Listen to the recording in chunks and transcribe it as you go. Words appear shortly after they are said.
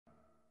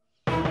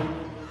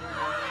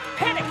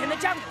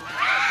jungle.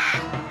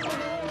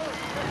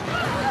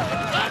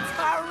 It's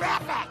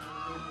horrific!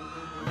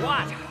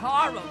 What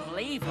horrible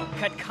evil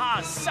could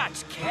cause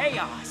such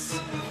chaos?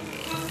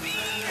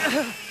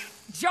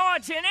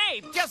 George and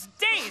Ape, just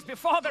days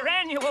before their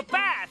annual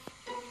bath.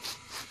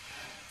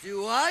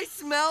 Do I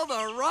smell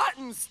the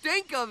rotten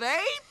stink of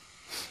ape?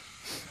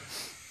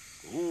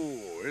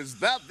 Ooh, is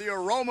that the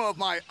aroma of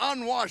my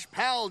unwashed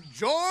pal,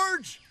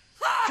 George?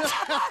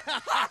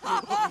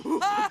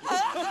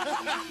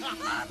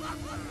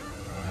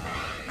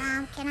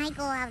 Mom, can I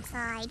go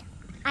outside?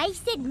 I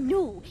said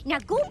no. Now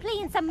go play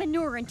in some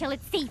manure until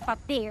it's safe up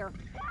there.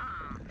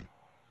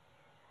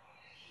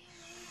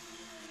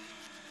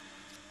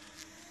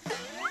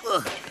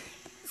 Ugh,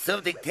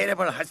 something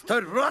terrible has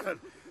turned rotten.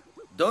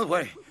 Don't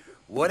worry.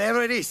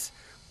 Whatever it is,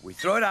 we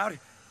throw it out,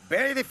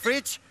 bury the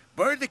fridge,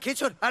 burn the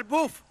kitchen, and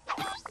move.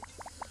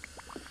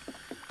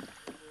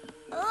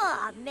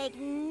 Ugh,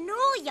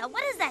 Magnolia,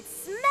 what is that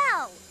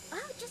smell?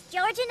 Oh, just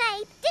George and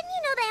Ape. Didn't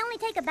you know they only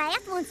take a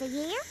bath once a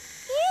year?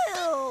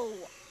 Ew.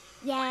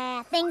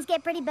 Yeah, things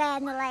get pretty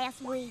bad in the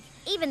last week.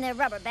 Even their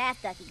rubber bath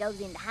ducky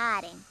goes into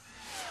hiding.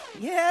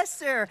 Yes,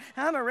 sir.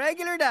 I'm a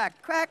regular duck.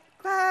 Quack,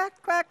 quack,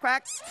 quack,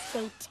 quack.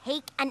 They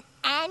take an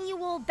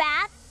annual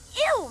bath?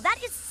 Ew,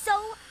 that is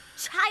so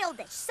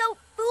childish, so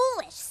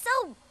foolish,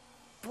 so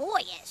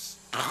boyish.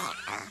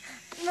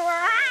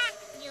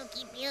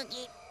 Pukey,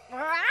 pukey.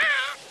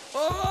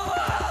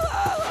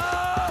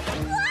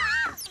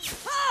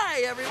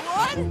 Hi,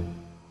 everyone!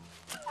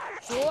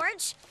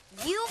 George,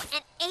 you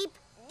and Ape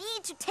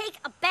need to take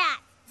a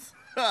bath.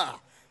 Ha!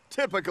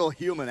 Typical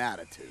human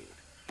attitude.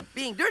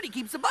 Being dirty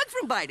keeps the bugs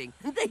from biting.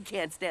 They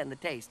can't stand the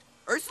taste.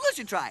 Ursula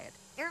should try it.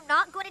 You're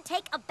not going to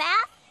take a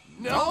bath?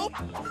 Nope.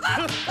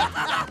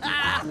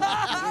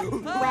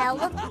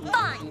 Well,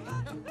 fine.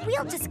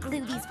 We'll just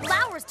glue these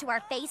flowers to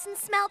our face and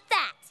smell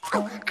that.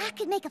 Oh, I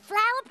could make a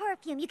flower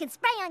perfume you can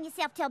spray on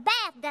yourself till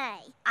bath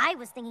day. I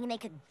was thinking they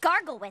could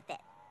gargle with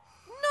it.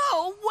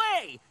 No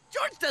way!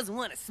 George doesn't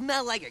want to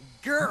smell like a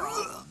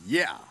girl.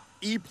 Yeah,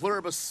 E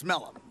pluribus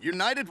smellum.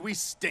 United we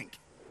stink.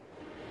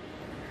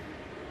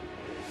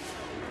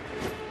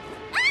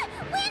 Ah,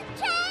 wind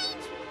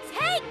change!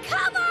 Take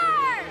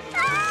cover!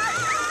 Ah!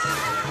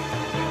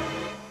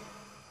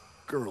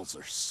 Girls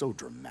are so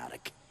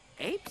dramatic.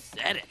 Ape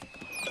said it.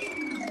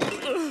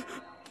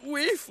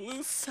 We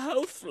flew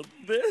south for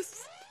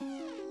this.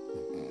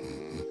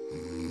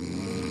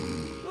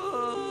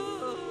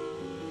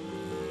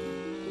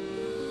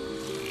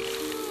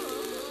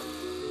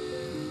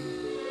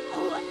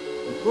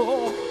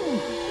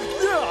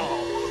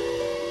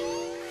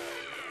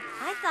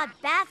 I thought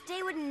bath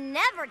day would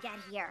never get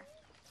here.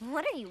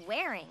 What are you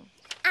wearing?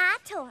 I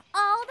tore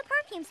all the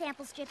perfume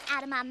sample strips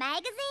out of my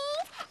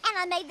magazine, and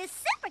I made this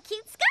super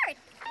cute skirt.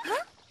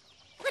 Huh?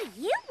 What are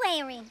you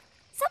wearing?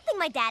 Something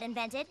my dad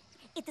invented.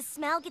 If the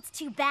smell gets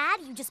too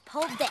bad, you just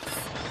pull this.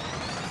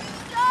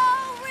 So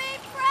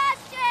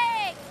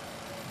refreshing!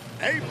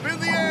 Ape in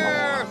the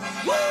air!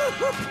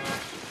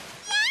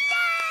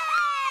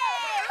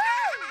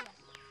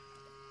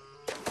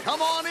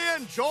 Come on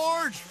in,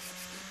 George!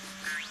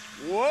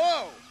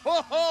 Whoa!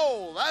 Ho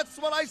ho! That's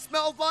what I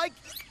smelled like?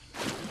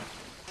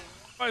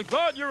 I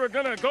thought you were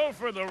gonna go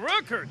for the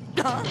record.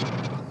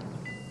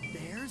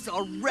 There's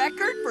a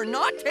record for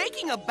not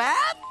taking a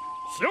bath?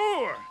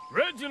 Sure.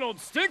 Reginald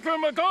Stinker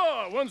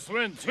McGaw once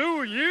went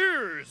 2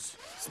 years.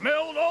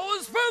 Smelled all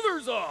his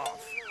feathers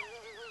off.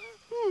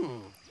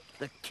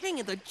 The king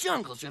of the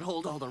jungle should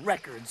hold all the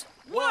records.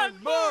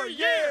 1 more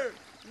year!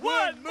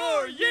 1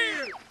 more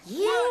year!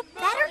 You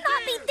better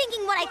not be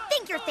thinking what I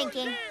think you're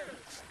thinking.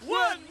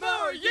 1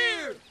 more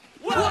year!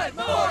 1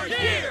 more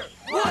year!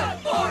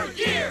 1 more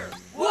year!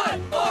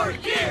 1 more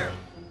year!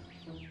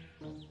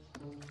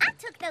 I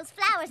took those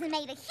flowers and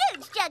made a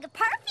huge jug of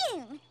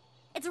perfume.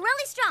 It's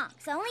really strong,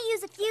 so only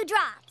use a few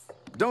drops.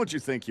 Don't you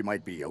think you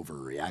might be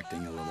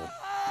overreacting a little?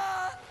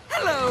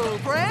 Hello,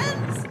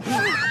 friends!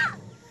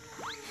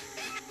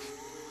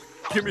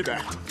 Give me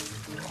that.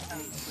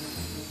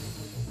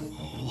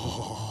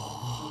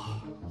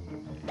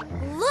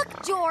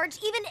 Look, George,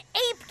 even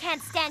Ape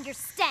can't stand your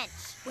stench.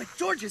 But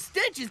George's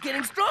stench is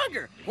getting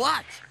stronger.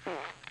 Watch.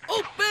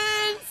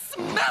 Open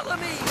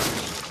smell-o-me!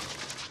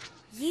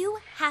 You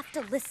have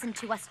to listen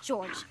to us,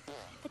 George.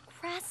 The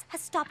grass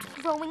has stopped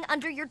growing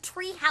under your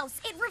treehouse.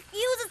 It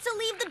refuses to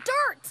leave the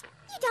dirt.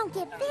 You don't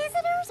get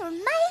visitors or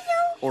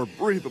mail. Or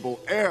breathable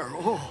air.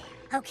 Oh,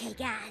 Okay,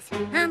 guys,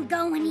 I'm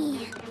going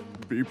in.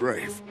 be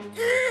brave.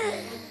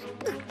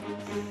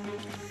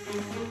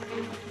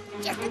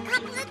 Just a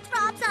couple of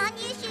drops on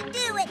you should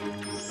do it.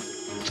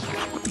 2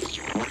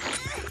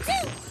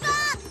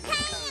 drops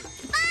can't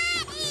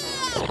fight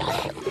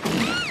it.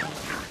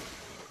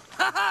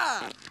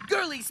 Ha-ha!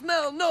 Girly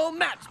smell no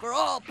match for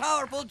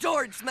all-powerful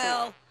George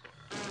smell.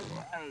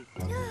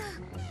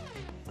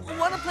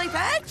 Want to play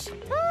fetch?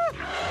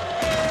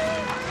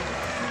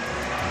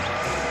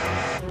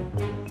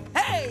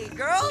 Hey,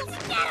 girls!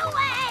 Get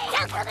away!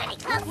 Don't come any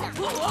closer.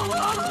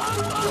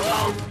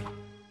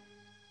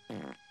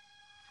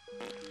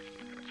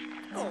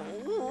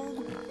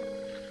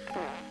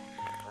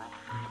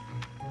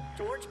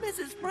 as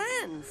his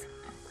friends.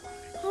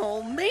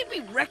 Oh,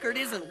 maybe record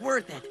isn't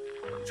worth it.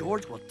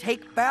 George will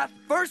take bath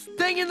first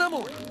thing in the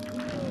morning.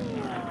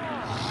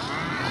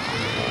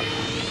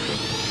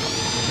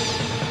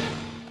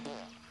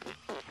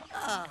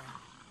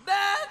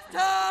 Bath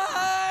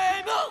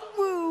time! Oh.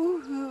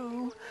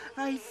 Woo-hoo.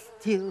 I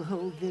still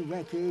hold the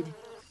record.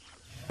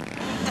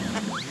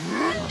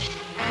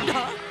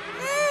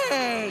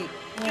 Hey!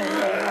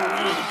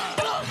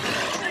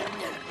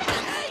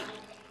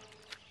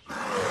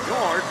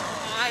 George,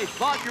 I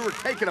thought you were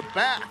taking a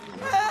bath.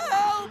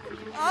 Help!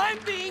 I'm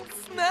being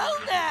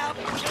smelled at!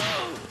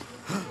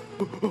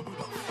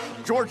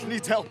 George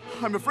needs help.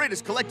 I'm afraid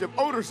his collective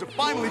odors have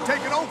finally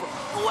taken over.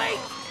 Wait!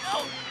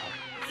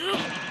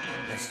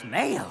 The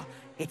smell,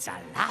 it's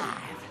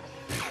alive.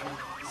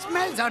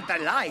 Smells aren't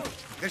alive.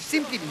 They're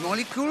simply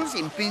molecules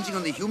impinging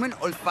on the human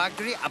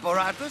olfactory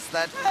apparatus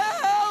that...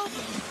 Help!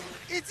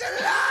 It's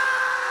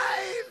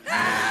alive!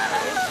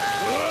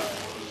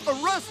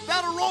 Arrest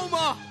that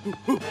aroma!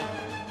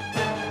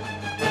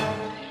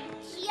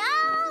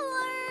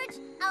 George!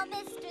 Oh,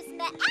 Mistress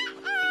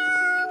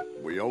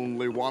We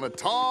only want to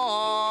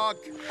talk.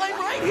 I'm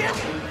right here!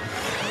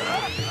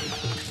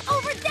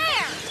 Over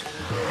there!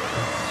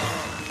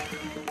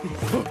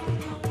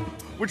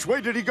 Which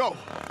way did he go?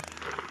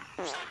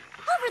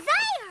 Over there!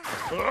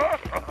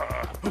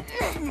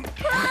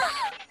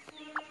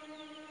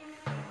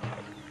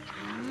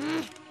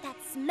 That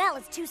smell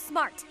is too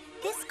smart.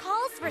 This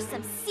calls for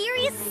some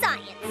serious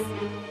science.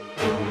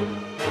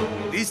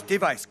 This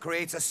device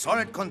creates a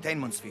solid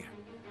containment sphere.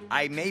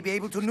 I may be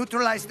able to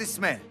neutralize the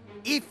smell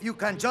if you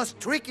can just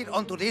trick it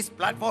onto this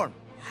platform.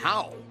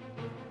 How?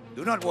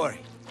 Do not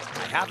worry.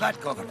 I have that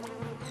covered.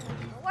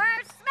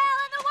 Worst smell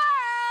in the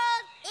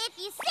world! If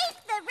you seek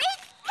the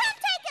reek, come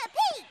take a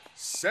peek!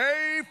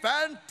 Say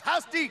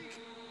fantastic!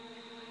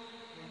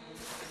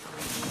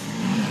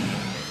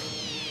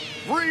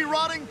 Free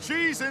rotting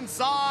cheese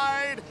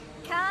inside!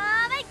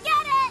 Come and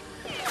get it!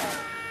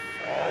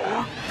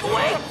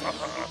 Wait!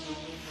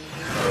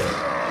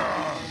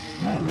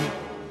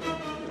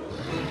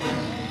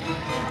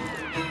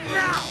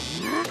 Now!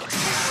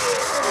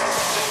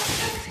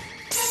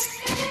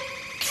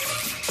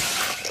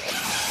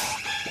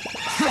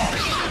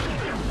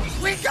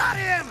 We got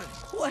him!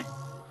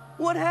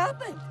 What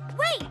happened?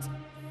 Wait!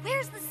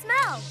 Where's the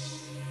smell?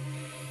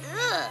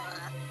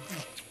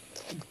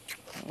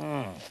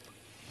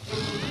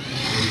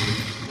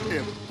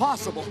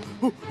 Impossible!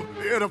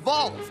 It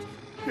evolved!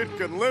 It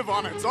can live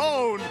on its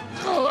own!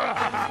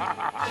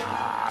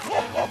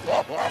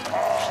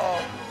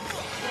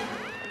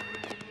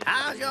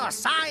 How's your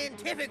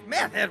scientific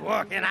method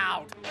working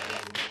out?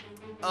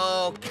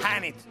 Oh,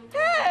 can it?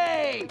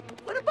 Hey!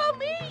 What about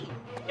me?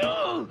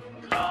 No!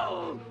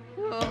 No!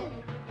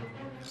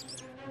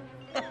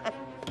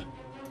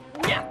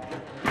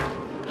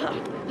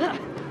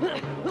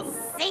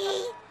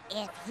 See?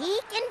 If he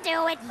can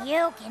do it,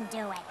 you can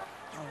do it.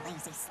 You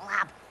lazy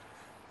slob.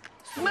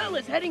 Smell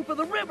is heading for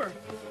the river,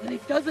 and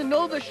it doesn't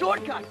know the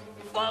shortcut.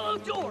 Follow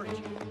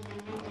George.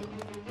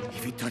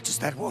 If he touches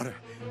that water,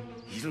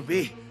 it'll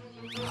be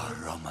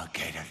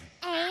Aromageddon.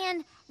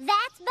 And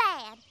that's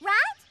bad,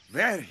 right?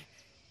 Very.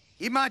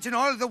 Imagine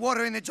all the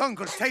water in the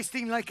jungle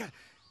tasting like a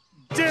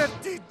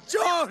dirty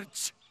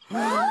George.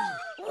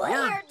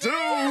 We're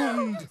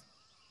Doomed!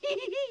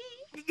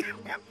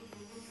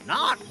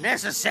 Not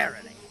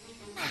necessarily.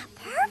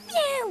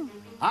 perfume!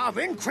 I've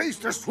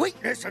increased the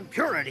sweetness and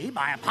purity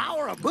by a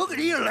power of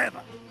Boogity 11.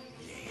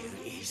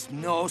 There is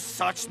no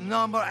such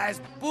number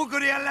as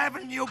Boogity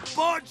 11, you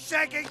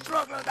board-shaking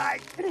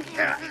troglodyte.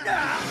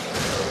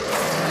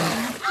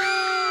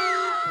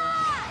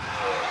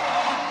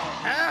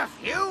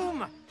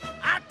 Perfume,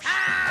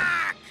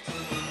 attack!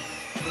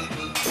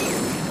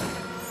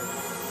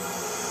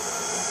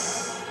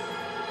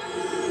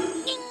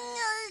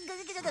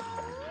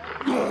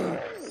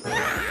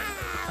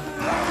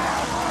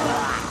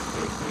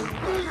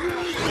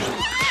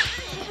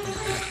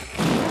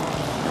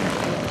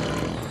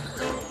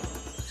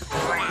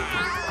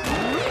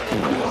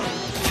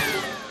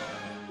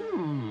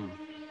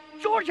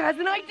 George has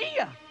an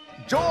idea.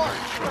 George!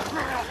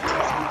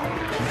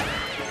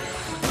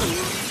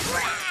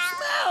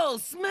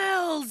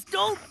 Smells!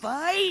 Don't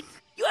fight!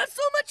 You have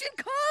so much in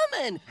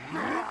common!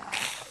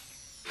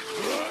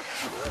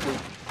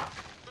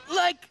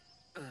 Like,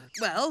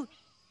 well,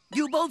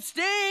 you both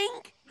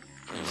stink!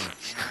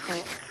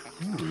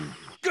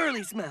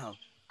 Girly smell.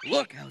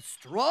 Look how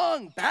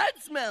strong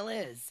bad smell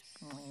is.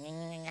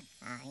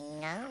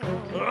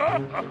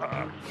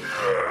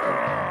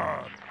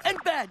 And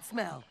bad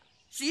smell.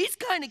 She's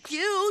kind of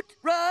cute,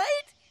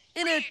 right?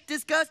 In a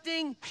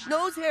disgusting,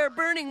 nose hair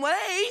burning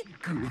way.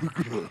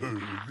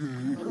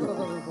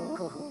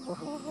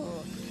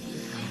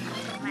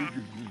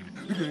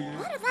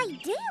 What have I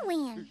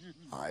doing?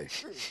 I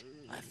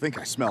think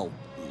I smell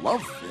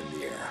love in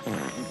the air.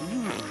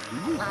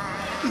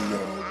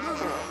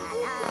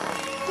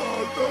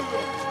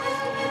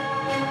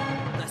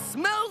 The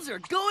smells are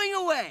going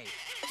away.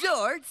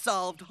 George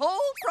solved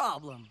whole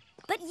problem.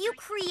 But you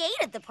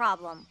created the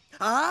problem.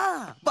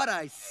 Ah, but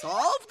I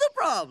solved the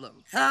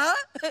problem. Huh?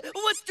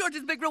 What's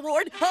George's big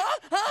reward? Huh?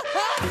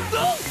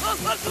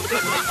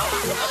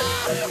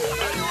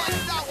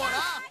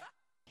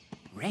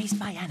 Raised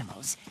by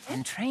animals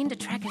and trained to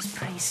track his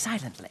prey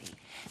silently,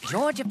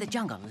 George of the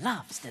Jungle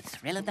loves the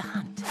thrill of the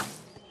hunt.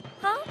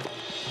 Huh?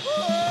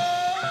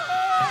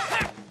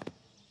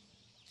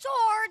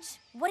 George,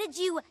 what did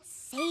you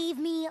save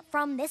me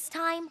from this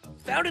time?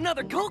 Found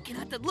another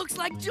coconut that looks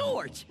like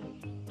George.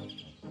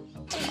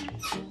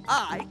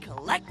 I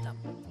collect them.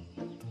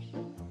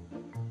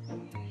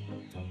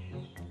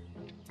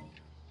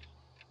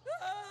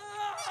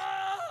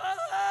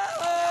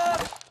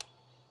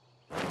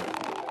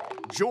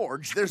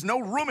 George, there's no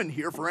room in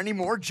here for any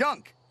more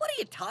junk. What are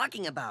you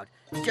talking about?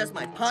 Just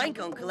my pine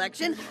cone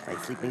collection, my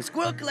sleeping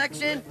squirrel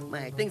collection,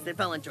 my things that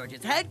fell on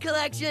George's head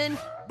collection.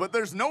 But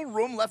there's no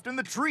room left in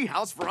the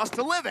treehouse for us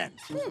to live in.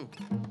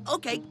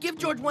 Okay, give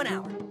George 1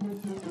 hour.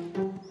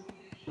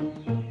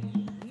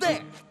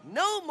 There,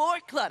 no more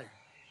clutter.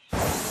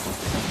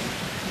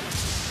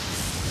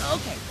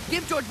 Okay,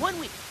 give George 1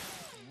 week.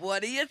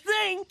 What do you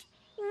think?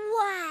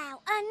 Wow,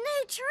 a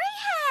new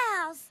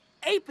treehouse!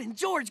 Ape and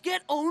George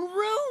get own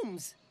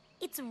rooms.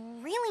 It's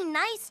really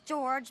nice,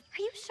 George.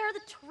 Are you sure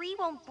the tree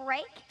won't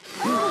break?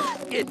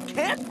 It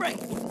can't break.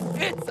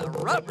 It's a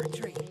rubber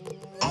tree.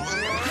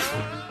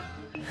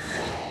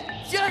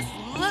 Just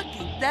look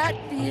at that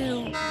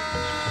view.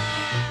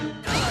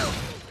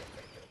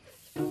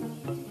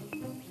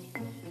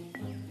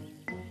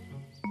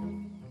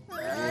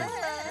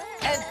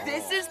 And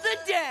this is the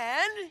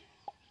den.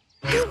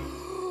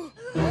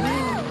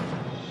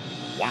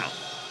 Wow,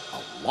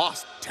 a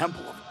lost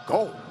temple of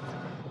gold.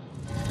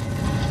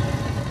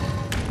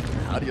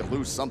 How do you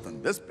lose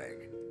something this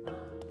big?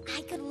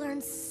 I could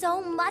learn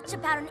so much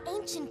about an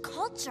ancient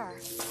culture.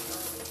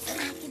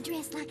 I could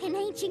dress like an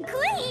ancient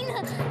queen.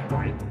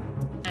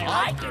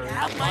 I could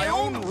have my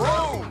own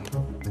room.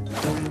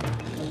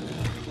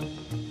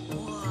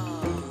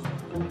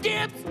 Whoa.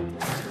 Dibs!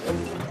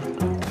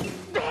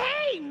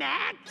 Hey,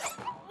 Mac!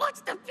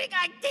 What's the big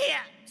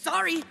idea?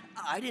 Sorry,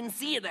 I didn't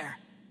see you there.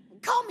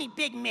 Call me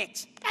Big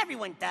Mitch.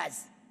 Everyone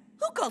does.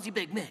 Who calls you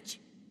Big Mitch?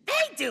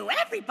 They do,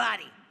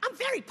 everybody. I'm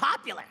very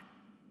popular.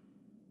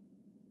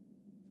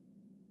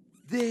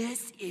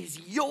 This is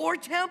your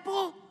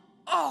temple?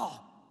 Oh,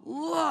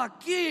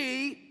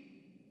 lucky.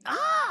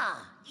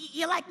 Ah,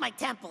 you like my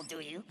temple, do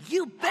you?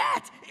 You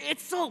bet.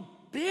 It's so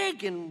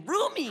big and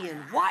roomy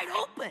and wide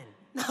open.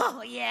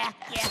 Oh, yeah.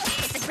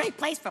 It's a great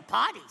place for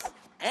parties.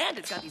 And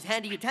it's got these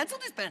handy utensil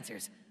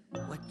dispensers.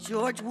 What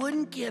George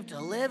wouldn't give to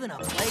live in a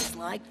place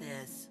like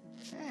this.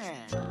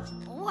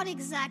 What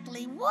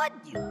exactly would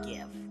you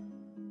give?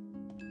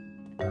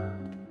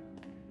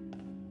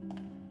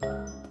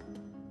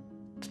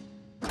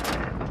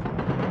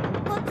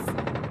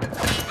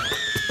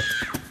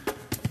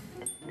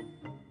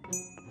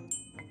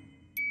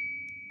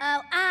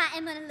 Oh, I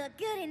am gonna look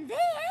good in this.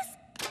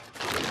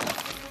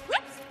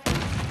 Whoops.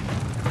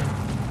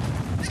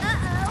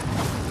 Uh-oh.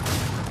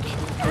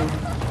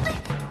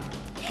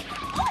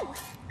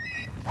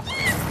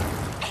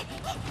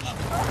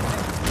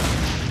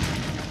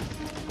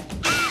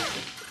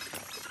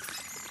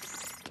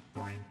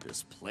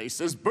 This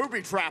place is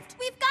booby-trapped.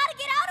 We've got to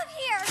get out of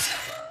here!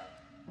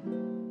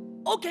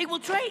 Okay, we'll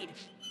trade.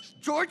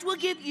 George will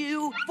give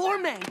you 4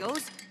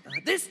 mangoes,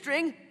 this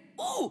string,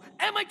 ooh,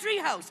 and my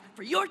treehouse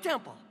for your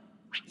temple.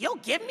 You'll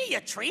give me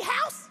a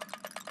treehouse?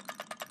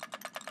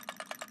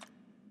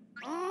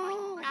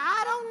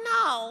 I don't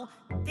know.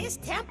 This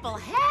temple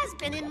has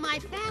been in my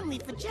family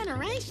for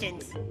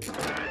generations.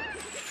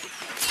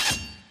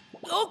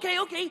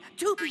 Okay,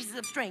 2 pieces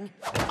of string.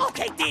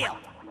 Okay, deal.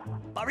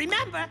 But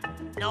remember,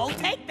 no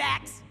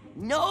take-backs.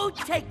 No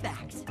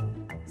take-backs.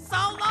 So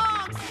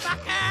long,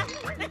 sucker!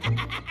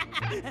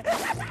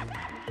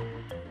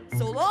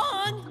 So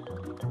long.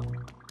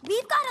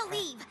 We've got to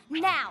leave,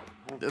 now.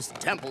 This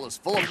temple is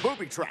full of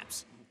booby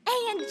traps.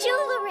 And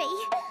jewelry.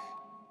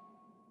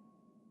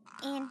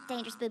 And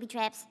dangerous booby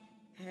traps.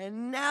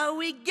 And now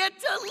we get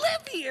to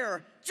live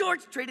here.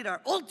 George traded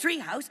our old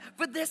treehouse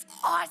for this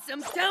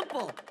awesome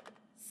temple.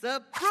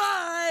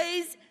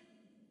 Surprise!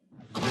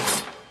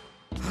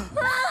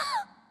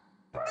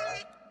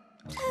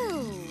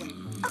 Ooh,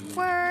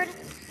 awkward.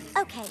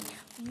 Okay,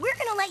 we're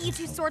gonna let you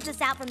two sort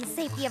this out from the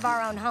safety of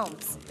our own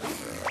homes.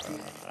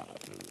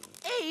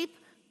 Ape,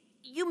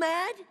 you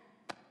mad?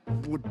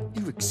 Would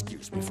you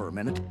excuse me for a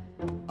minute?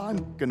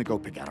 I'm gonna go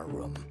pick out a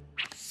room.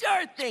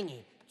 Sure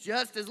thingy.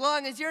 Just as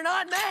long as you're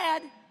not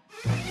mad.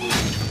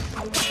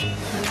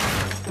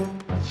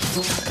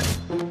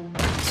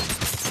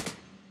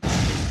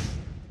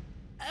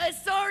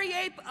 Sorry,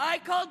 Ape. I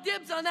called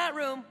dibs on that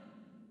room.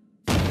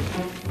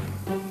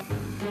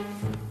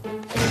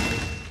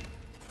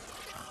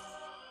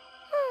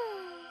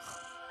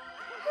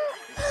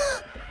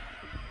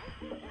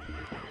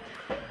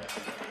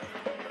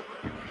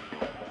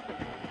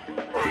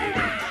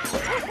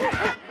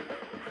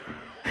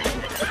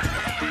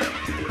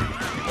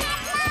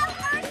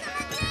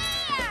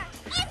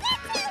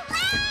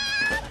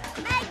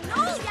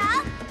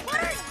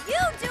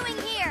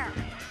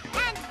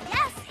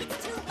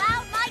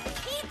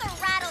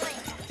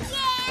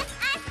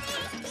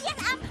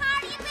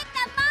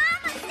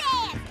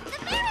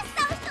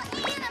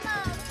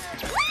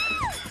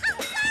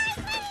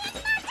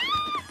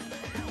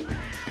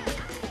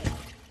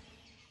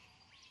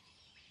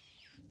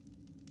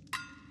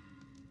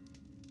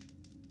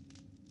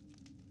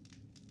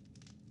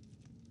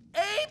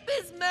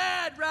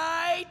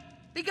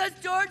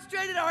 George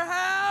traded our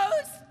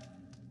house?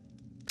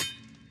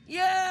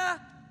 Yeah,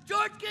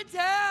 George can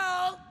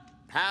tell.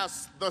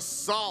 Pass the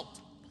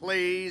salt,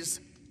 please.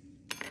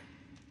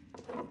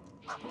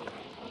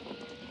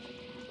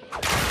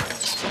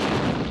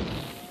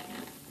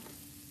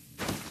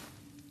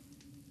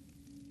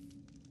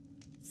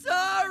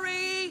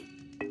 Sorry.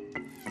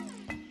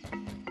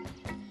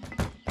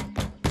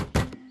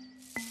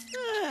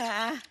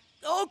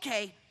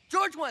 Okay,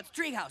 George wants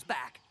treehouse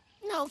back.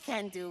 No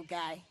can do,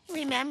 guy.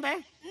 Remember?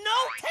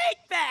 No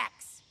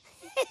take-backs!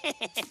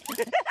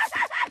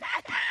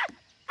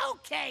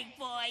 Okay,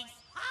 boys.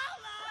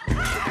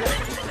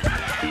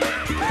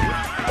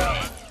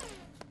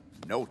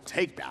 No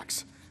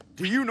takebacks.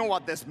 Do you know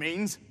what this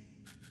means?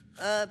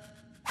 It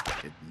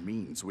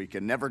means we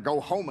can never go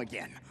home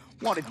again.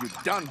 What have you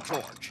done,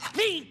 George?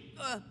 Me?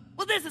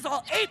 Well, this is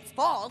all Ape's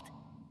fault.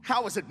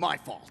 How is it my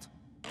fault?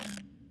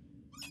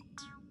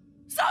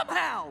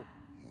 Somehow!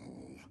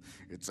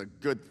 It's a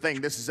good thing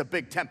this is a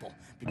big temple,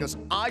 because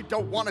I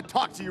don't want to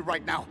talk to you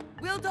right now.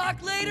 We'll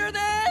talk later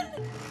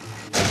then?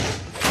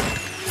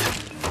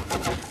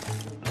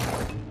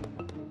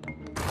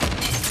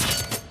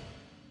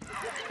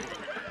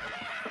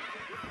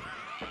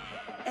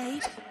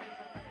 Ape,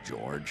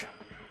 George,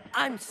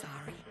 I'm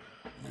sorry.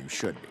 you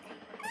should be.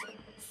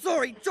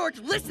 Sorry, George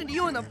listened to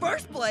you in the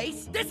first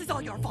place. This is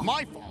all your fault.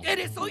 My fault? It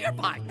is all your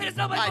fault. It is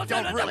not my I fault.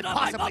 don't really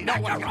possibly know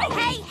what you're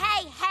Hey,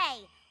 hey,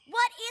 hey!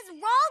 What is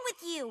wrong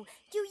with you?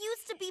 You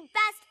used to be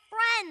best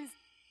friends.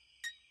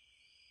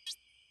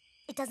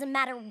 It doesn't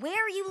matter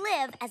where you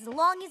live as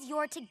long as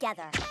you're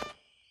together.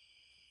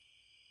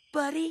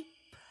 Buddy?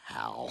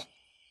 Pal.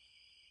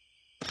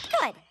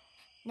 Good.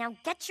 Now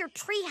get your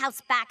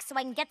treehouse back so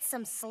I can get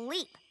some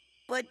sleep.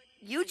 But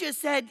you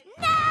just said...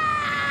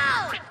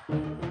 No!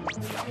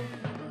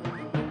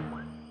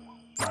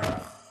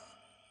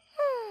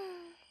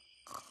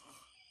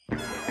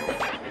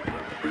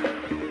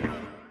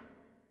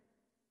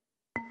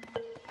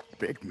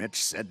 Big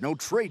Mitch said no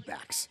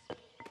tradebacks.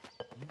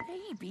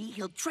 Maybe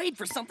he'll trade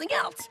for something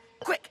else.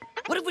 Quick,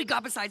 what have we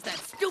got besides that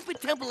stupid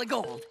temple of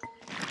gold?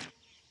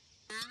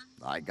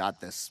 I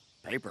got this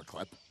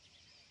paperclip.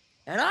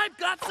 And I've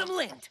got some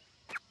lint.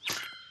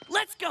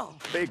 Let's go.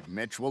 Big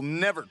Mitch will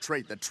never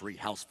trade the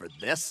treehouse for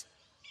this.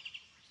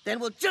 Then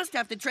we'll just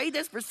have to trade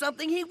this for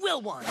something he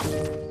will want.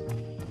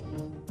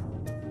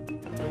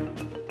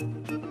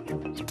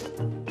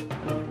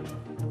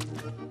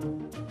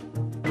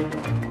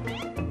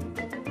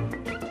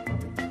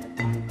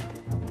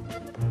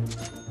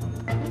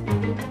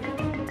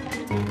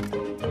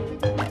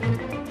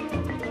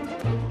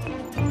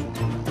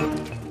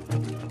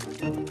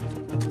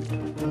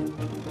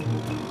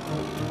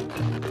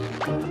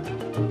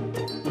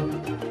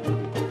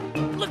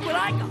 Look what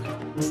I got.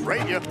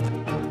 Trade you.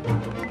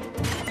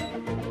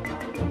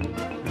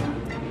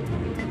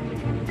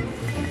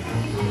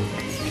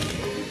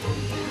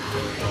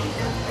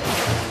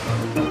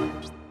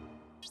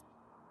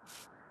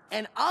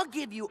 And I'll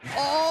give you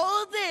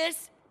all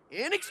this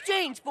in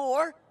exchange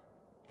for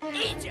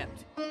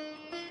Egypt.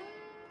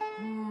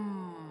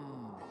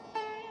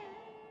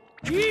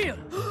 Yeah.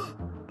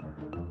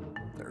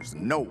 There's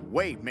no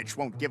way Mitch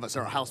won't give us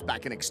our house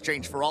back in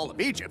exchange for all of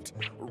Egypt.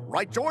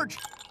 Right, George?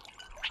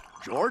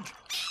 George?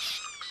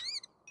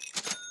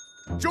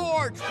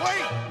 George,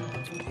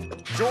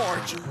 wait!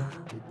 George,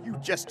 did you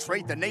just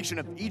trade the nation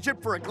of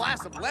Egypt for a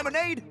glass of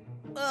lemonade?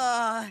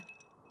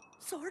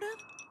 Sort of.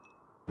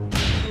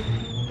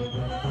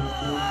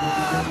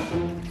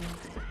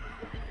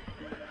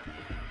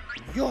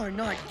 You're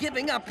not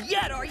giving up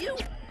yet, are you?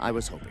 I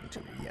was hoping to,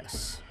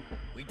 yes.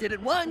 We did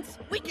it once.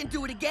 We can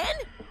do it again.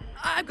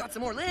 I've got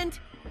some more lint.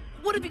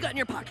 What have you got in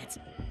your pockets?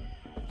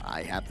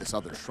 I have this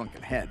other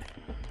shrunken head.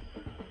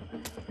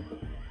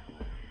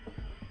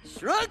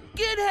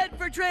 Shrunken head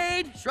for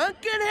trade.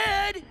 Shrunken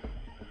head.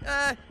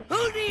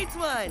 Who needs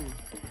one?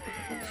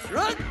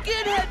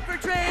 Shrunken head for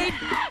trade.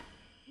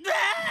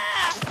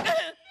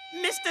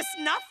 Mr.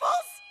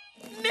 Snuffles?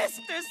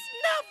 Mr.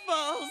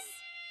 Snuffles!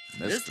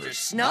 Mr.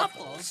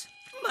 Snuffles?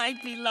 My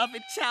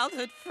beloved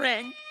childhood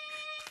friend,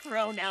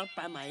 thrown out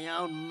by my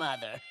own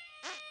mother.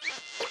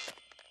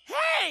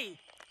 Hey!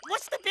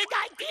 What's the big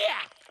idea?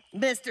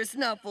 Mr.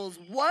 Snuffles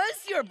was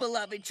your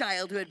beloved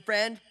childhood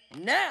friend.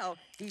 Now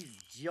he's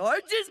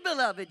George's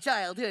beloved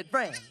childhood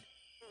friend.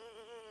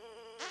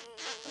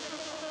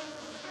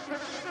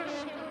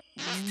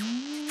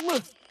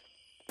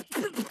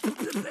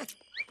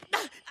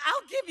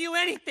 I'll give you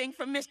anything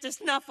from Mr.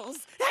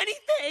 Snuffles.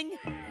 Anything!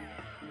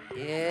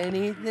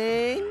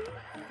 Anything?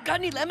 Got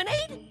any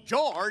lemonade?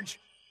 George!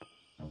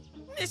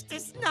 Mr.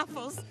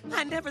 Snuffles,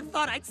 I never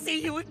thought I'd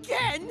see you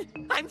again.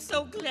 I'm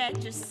so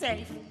glad you're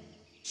safe.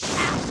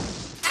 Ow!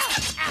 Ow!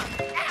 Ow!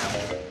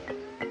 Ow!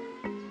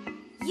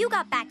 You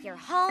got back your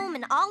home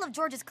and all of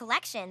George's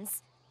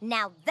collections.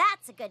 Now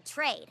that's a good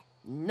trade.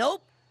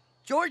 Nope.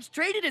 George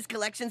traded his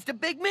collections to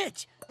Big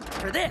Mitch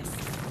for this.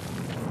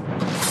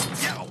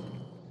 Yo!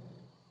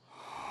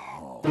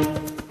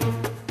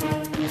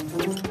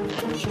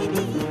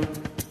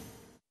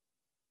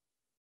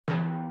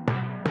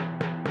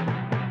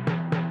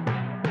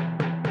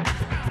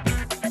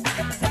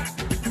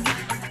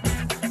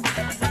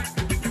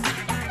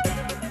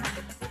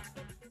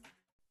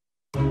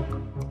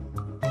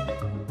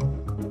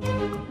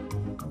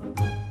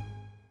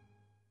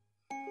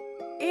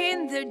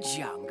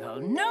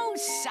 no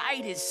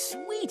sight is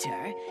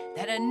sweeter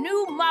than a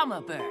new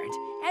mama bird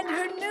and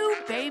her new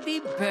baby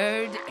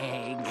bird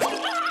egg.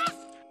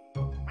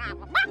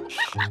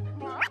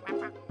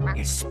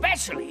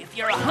 Especially if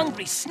you're a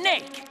hungry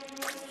snake.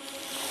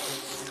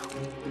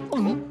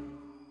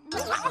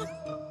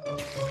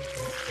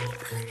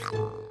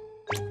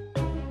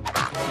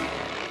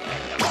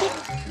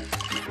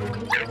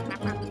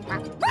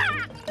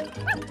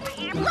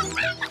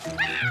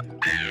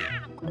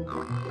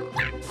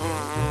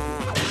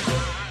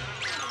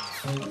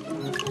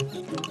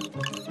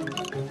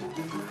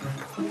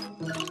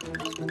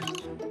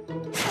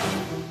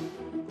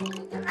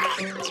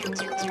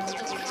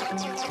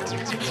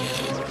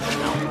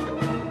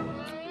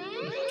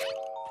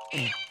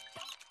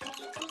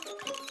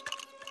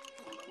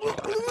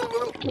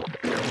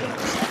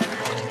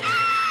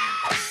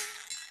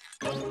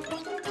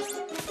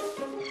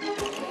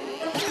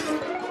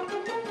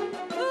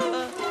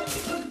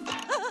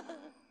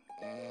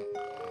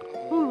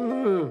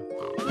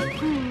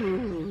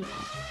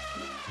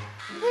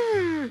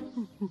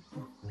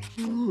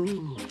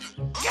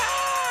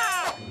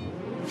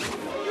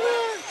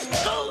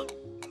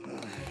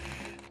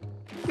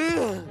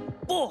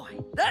 Boy,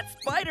 that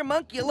spider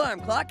monkey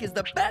alarm clock is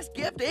the best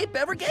gift Ape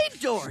ever gave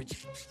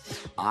George.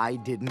 I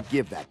didn't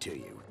give that to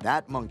you.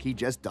 That monkey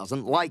just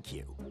doesn't like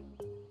you.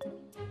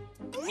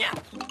 Yeah.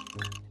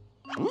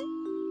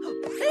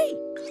 Hey,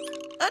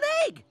 an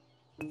egg.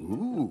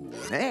 Ooh,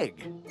 an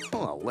egg.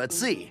 Well, let's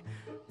see.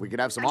 We could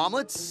have some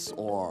omelets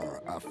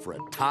or a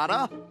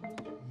frittata.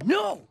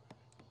 No!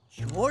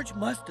 George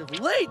must have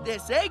laid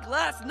this egg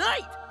last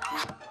night.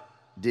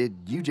 Did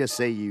you just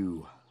say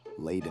you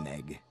laid an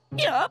egg?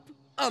 Yup,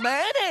 a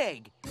man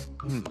egg.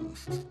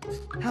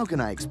 How can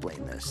I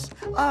explain this?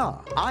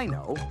 Ah, I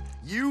know.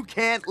 You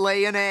can't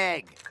lay an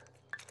egg.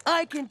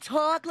 I can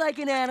talk like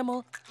an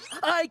animal.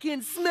 I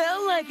can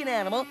smell like an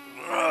animal.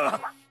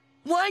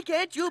 Why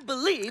can't you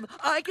believe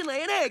I can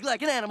lay an egg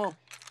like an animal?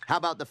 How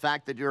about the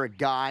fact that you're a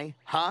guy,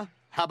 huh?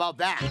 How about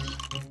that?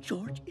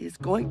 George is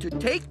going to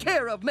take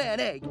care of man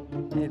egg.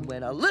 And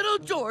when a little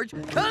George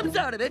comes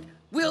out of it,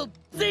 we'll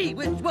see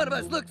which one of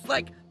us looks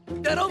like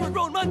an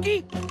overgrown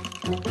monkey.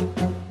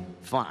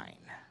 Fine.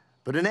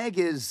 But an egg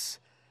is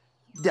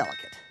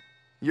delicate.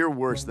 You're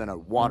worse than a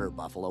water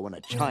buffalo in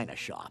a china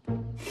shop.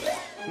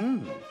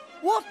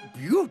 What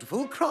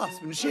beautiful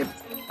craftsmanship.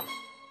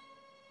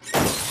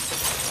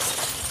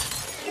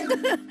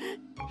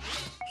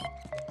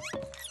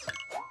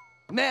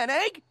 Man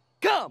egg,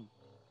 come.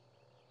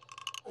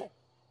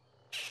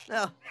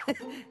 Oh,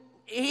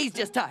 he's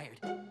just tired.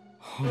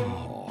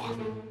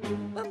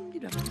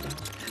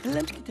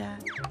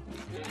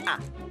 Ah,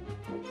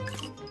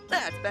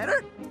 that's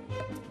better.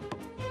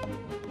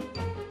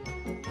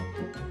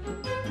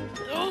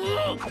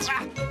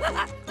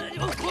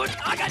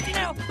 I got you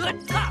now.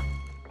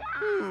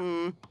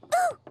 Ooh,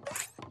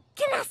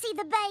 can I see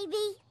the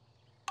baby?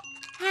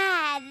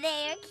 Hi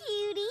there,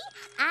 cutie.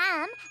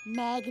 I'm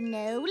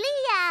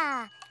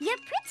Magnolia, your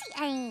pretty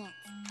aunt.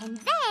 And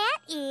that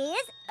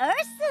is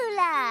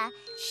Ursula.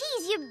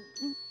 She's your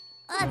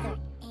other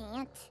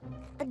aunt.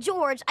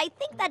 George, I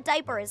think that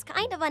diaper is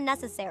kind of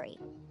unnecessary.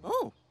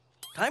 Oh,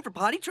 time for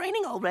potty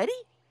training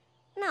already?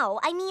 No,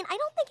 I mean, I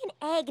don't think an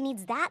egg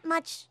needs that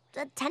much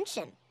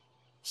attention.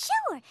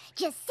 Sure,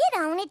 just sit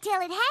on it till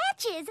it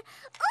hatches.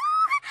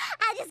 Ooh,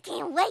 I just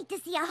can't wait to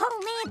see a whole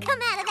man come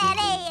out of that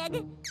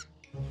egg.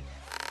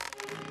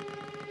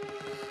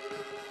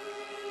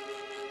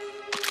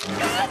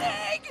 An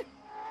egg!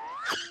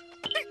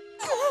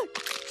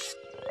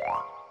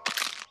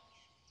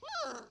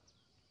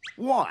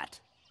 What?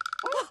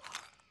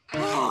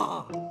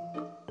 Hi,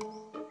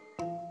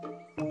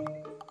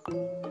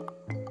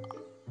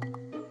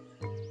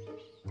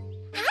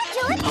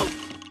 George.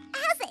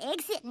 How's the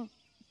egg sitting?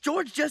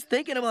 George just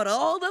thinking about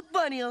all the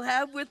fun he'll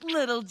have with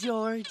little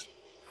George.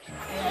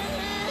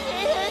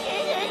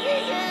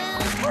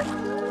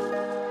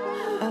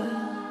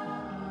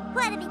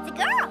 What if it's a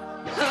girl?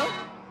 Huh?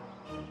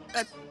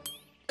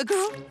 A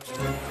girl?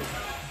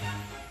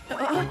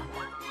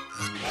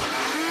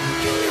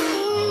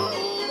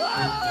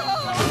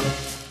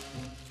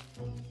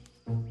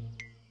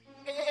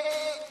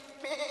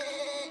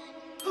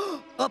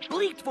 A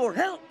bleat for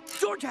help!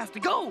 George has to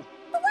go!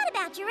 But what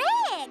about your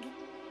egg?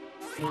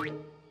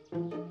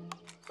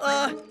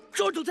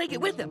 George will take it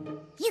with him.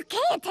 You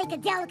can't take a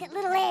delicate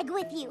little egg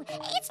with you.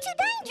 It's too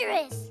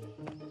dangerous.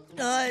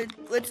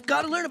 It's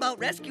gotta learn about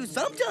rescue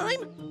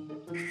sometime.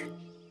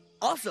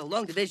 Also,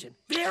 long division.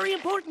 Very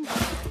important.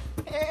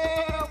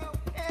 Help!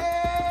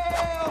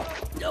 Help!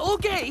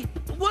 Okay,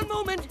 one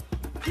moment.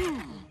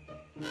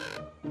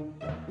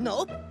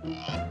 Nope.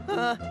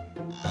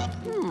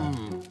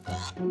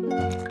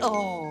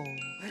 Oh,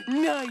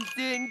 nice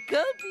and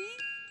comfy.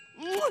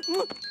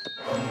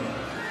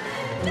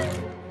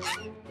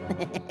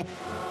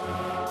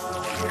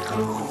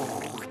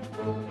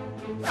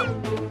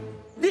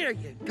 There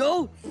you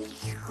go.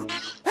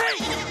 Hey!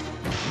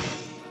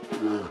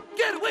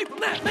 Get away from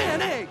that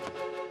man egg!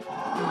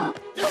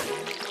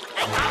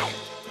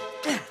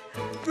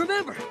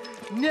 Remember,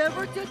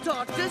 never to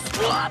talk to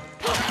Swap!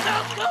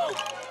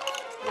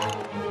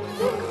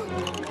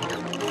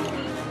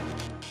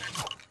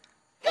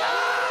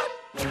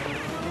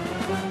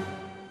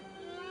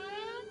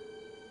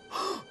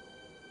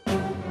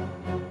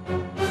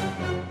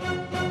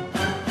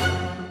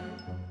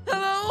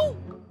 Hello?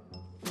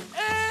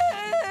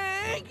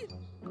 Egg?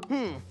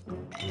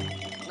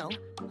 No.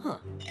 Huh.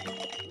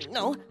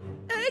 No.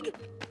 Egg?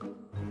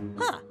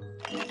 Huh.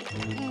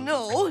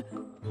 No.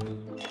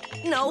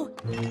 No.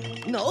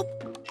 Nope.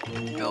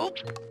 Nope.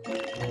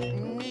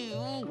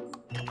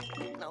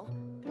 No. No.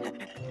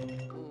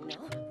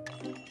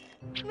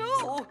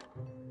 No.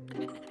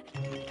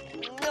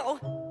 No.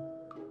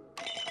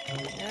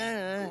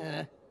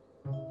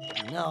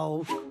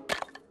 No.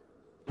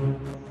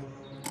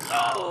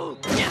 Oh!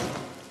 Yeah.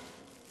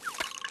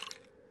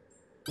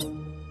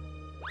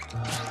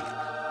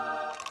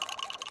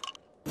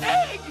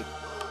 Egg!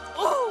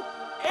 Oh,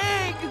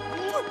 egg!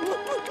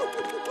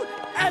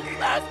 At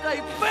last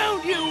I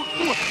found you!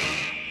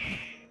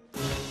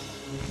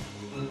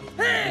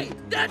 Hey,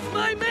 that's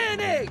my man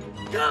egg!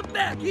 Come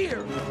back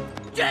here!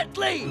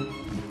 Gently!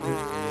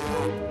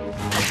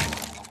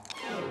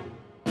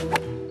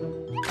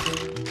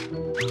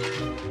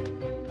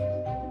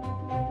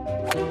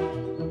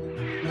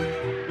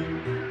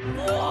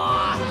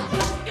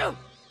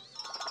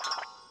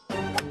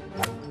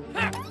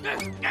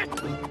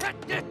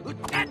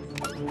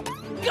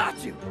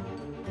 Got you!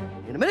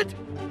 In a minute.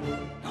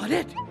 Not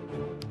it.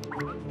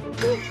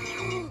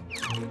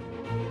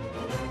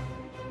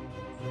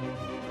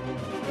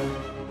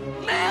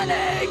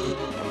 Man-egg!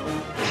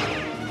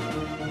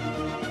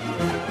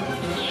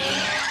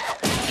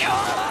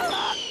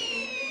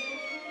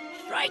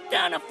 Straight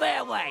down the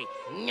fairway.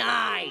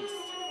 Nice.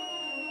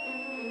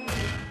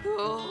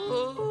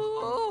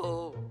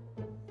 Oh.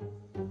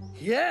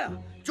 Yeah,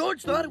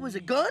 George thought it was a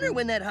gunner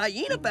when that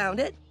hyena found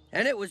it.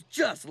 And it was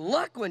just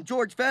luck when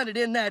George found it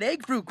in that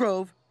egg fruit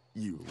grove.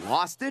 You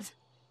lost it?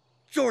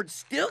 George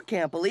still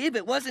can't believe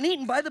it wasn't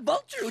eaten by the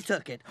vulture who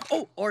took it.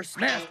 Oh, or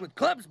smashed with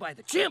clubs by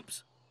the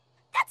chimps.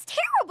 That's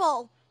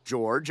terrible!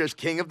 George, as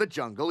king of the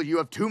jungle, you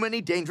have too many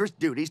dangerous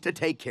duties to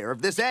take care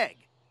of this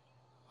egg.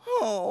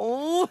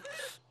 Oh,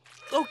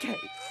 okay.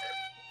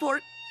 For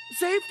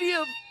safety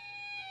of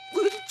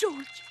little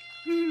George.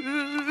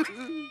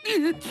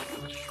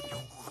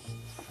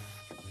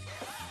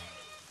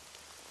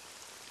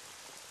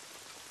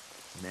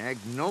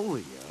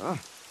 Magnolia,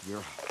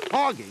 you're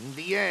hogging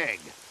the egg.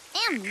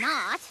 Am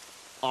not.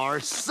 Are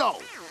so. Hey,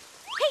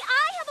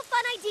 I have a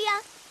fun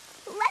idea.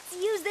 Let's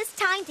use this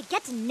time to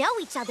get to know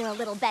each other a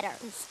little better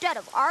instead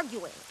of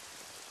arguing.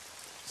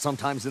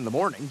 Sometimes in the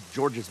morning,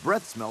 George's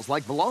breath smells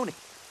like bologna.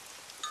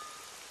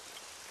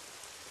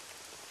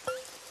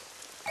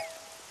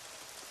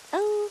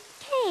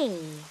 Okay.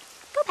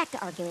 Go back to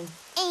arguing.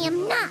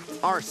 Am not.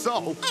 Are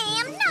so.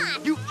 Am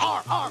not. You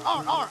are.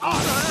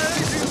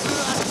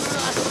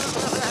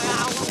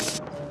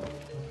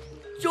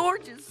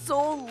 George is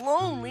so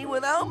lonely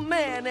without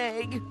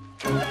man-egg.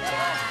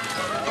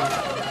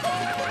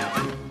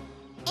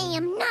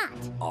 Am not.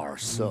 Are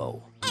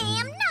so.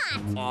 Am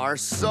not. Are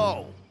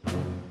so.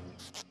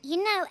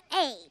 You know,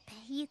 Ape,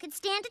 you could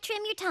stand to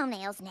trim your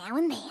toenails now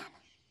and then.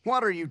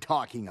 What are you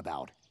talking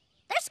about?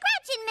 They're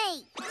scratching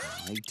me.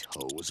 My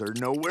toes are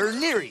nowhere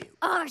near you.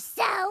 Or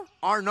so.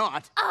 Are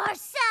not. Or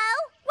so.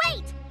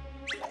 Wait.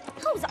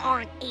 Those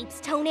aren't Ape's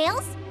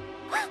toenails.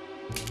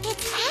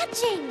 It's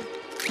hatching.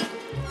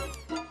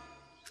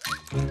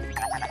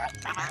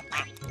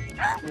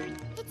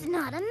 It's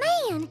not a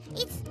man.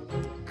 It's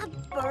a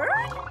bird?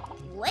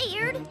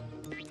 Weird.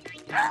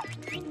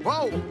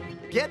 Whoa!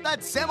 Get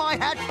that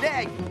semi-hatched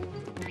egg!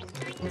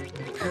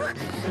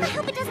 I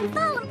hope it doesn't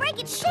fall and break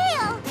its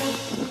shell.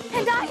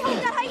 And I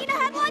hope that hyena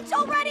had lunch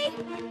already.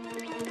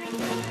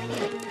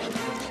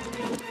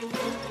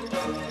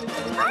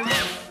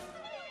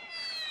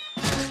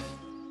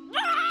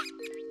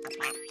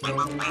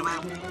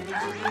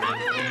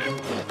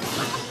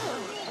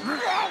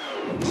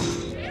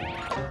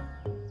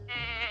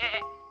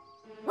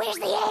 Where's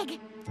the egg?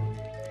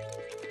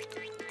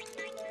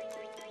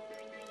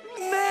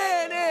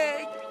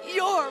 Man-egg,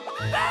 you're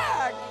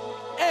back!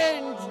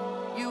 And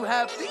you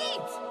have feet!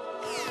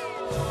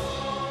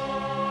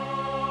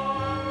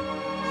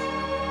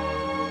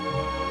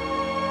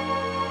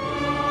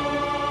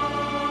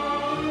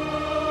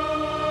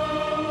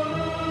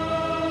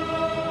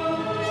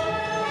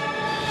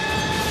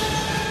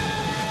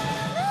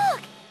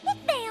 Look! It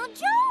found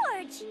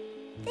George!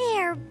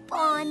 They're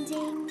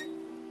bonding.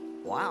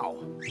 Wow.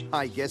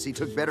 I guess he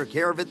took better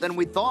care of it than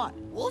we thought.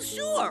 Well,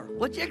 sure.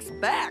 What'd you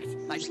expect?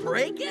 I'd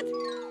break it?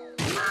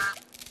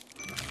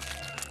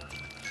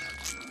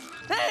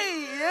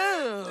 Hey!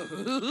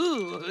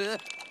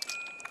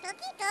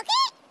 Cookie,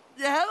 cookie?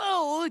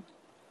 Hello,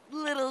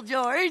 little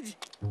George.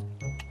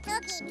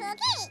 Cookie,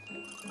 cookie?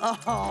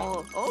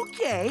 Oh,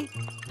 okay.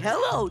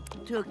 Hello,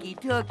 Tookie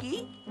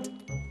Tookie.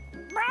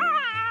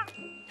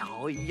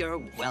 Oh, you're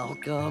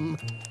welcome.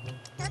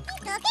 Cookie,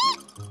 cookie?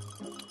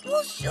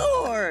 Well,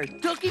 sure.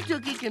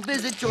 Tookie can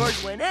visit George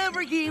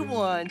whenever he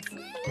wants.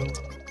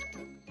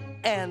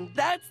 And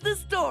that's the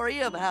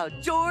story of how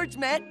George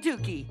met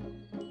Tookie.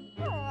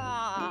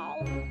 Oh,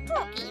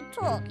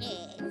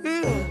 Tookie.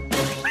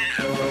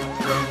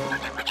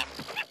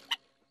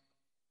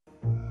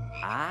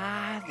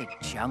 Ah, the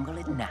jungle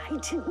at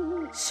night.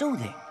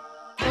 Soothing.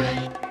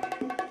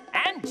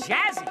 And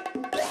jazzy.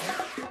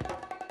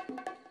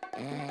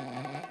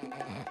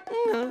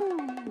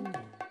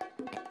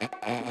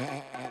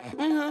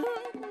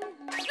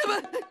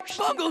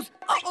 Bongos!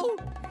 Uh-oh!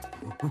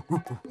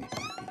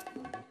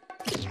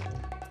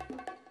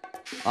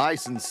 I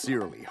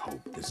sincerely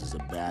hope this is a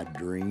bad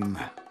dream.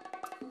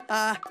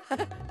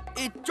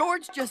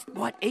 George just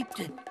want Ape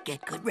to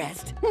get good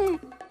rest.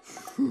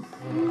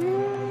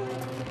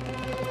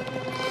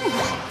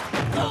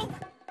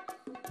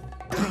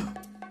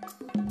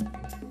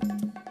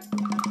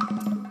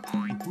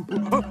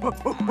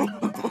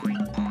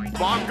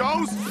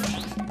 Bongos?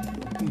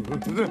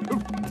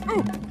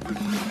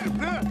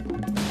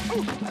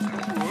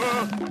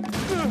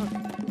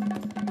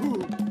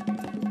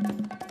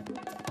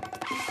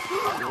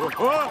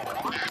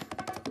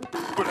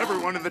 But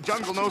everyone in the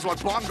jungle knows what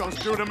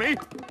bongos do to me.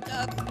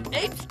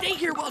 Ape, stay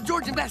here while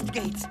George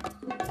investigates.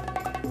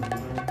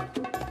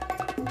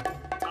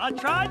 I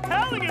tried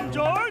telling him,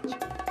 George.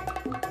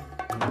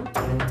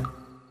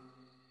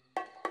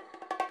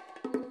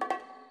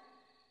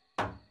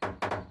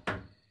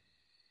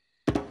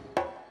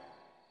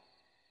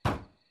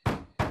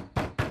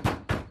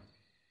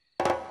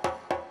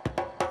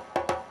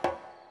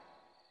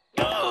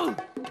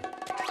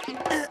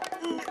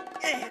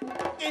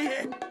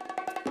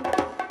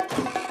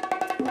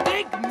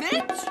 Big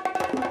Mitch?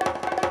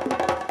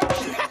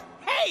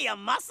 Hey, you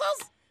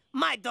muscles!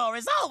 My door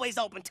is always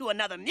open to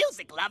another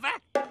music lover.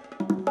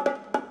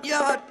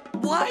 Yeah,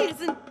 why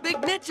isn't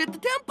Big Mitch at the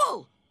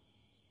temple?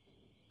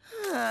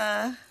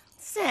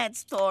 Sad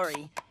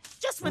story.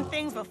 Just when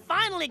things were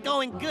finally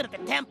going good at the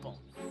temple.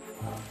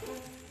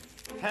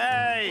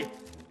 Hey!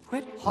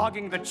 Quit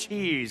hogging the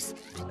cheese.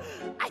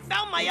 I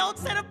found my old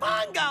set of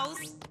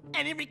bongos.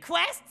 Any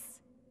requests?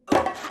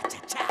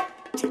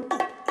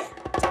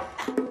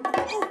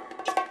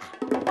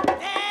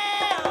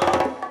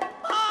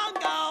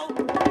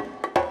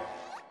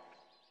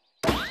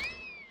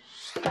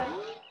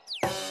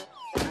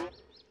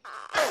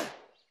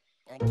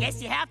 I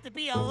guess you have to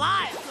be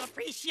alive to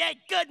appreciate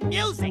good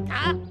music,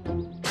 huh?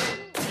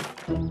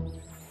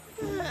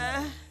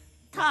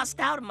 Tossed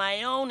out of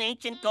my own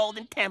ancient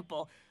golden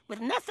temple with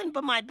nothing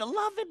but my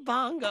beloved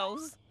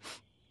bongos.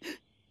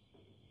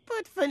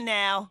 But for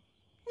now,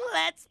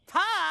 let's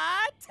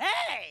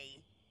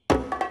party!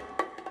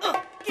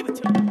 Give it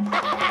to me.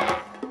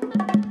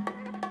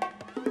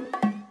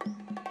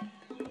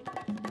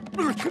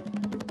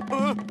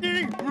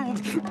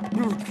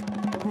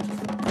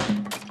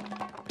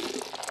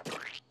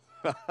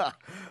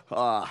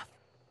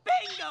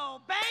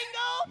 Bingo,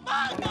 bango,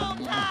 bongo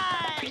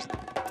time!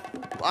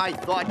 I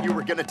thought you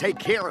were gonna take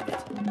care of it.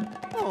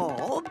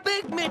 Oh,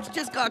 Big Mitch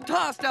just got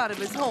tossed out of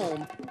his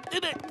home.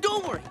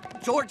 Don't worry,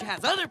 George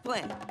has other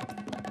plans.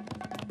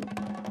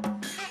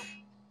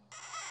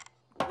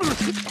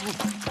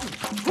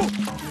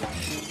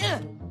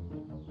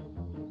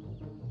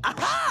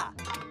 Aha!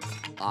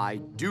 I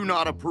do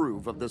not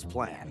approve of this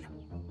plan.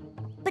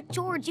 But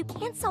George, you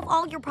can't solve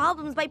all your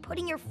problems by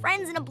putting your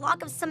friends in a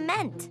block of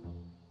cement.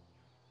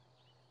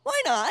 Why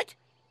not?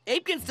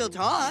 Ape can still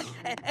talk,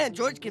 and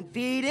George can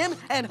feed him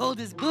and hold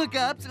his book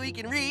up so he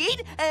can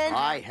read, and...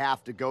 I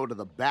have to go to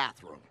the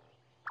bathroom.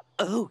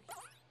 Oh.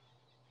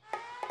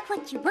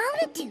 What you want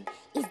to do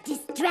is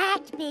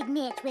distract Big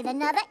Mitch with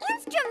another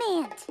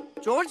instrument.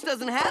 George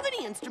doesn't have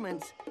any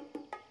instruments.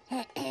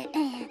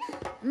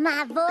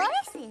 My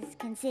voice is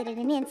considered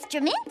an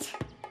instrument.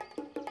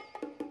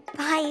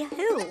 By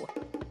who?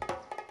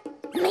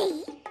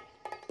 Me?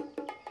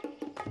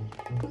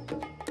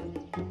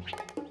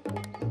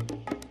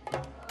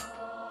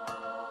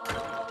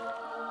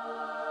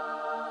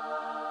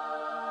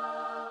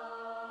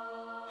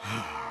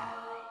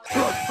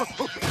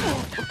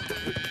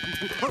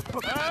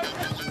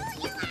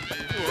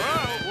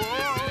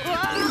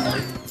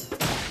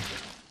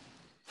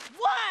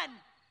 One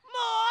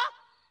more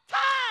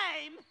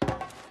time!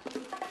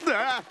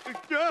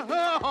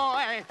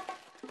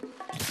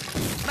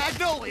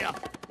 Magnolia,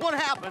 what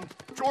happened?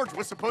 George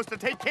was supposed to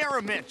take care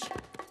of Mitch.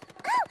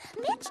 Oh,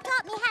 Mitch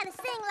taught me how to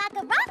sing like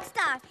a rock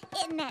star.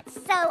 Isn't that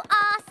so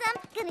awesome?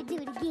 Gonna do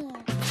it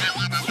again.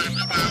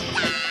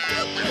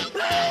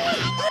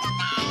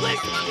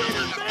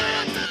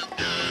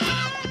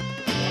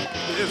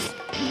 This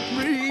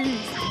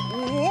means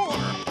war.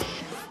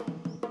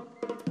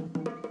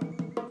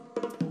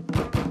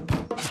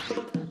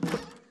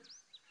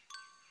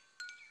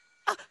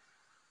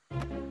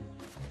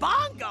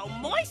 Bongo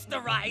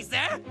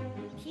moisturizer?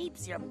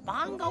 Keeps your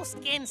bongo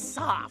skin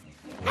soft.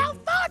 How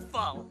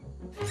thoughtful!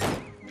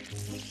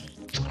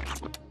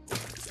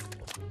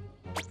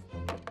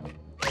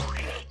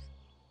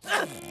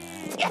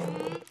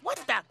 What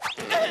the?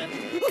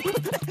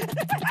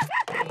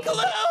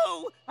 Glue!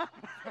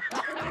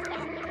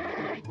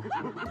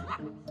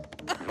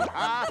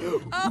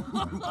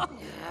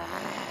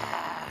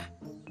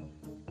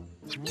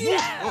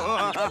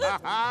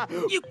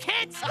 You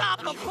can't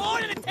stop a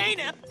born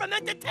entertainer from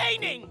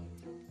entertaining!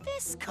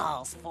 This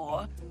calls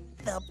for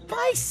the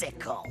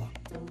bicycle.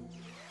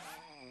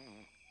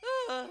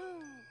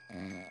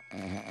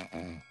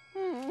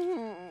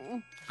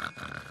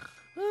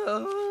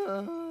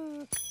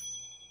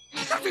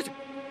 What is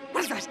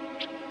that?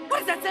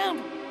 What is that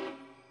sound?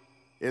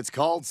 It's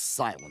called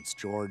silence,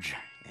 George.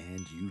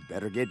 And you'd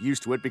better get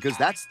used to it because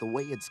that's the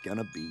way it's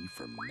gonna be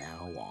from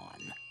now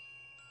on.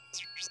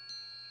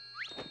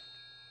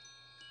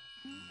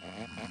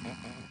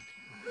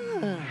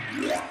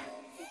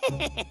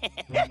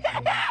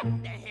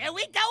 Here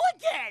we go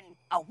again.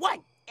 A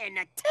 1 and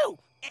a 2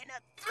 and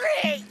a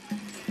 3.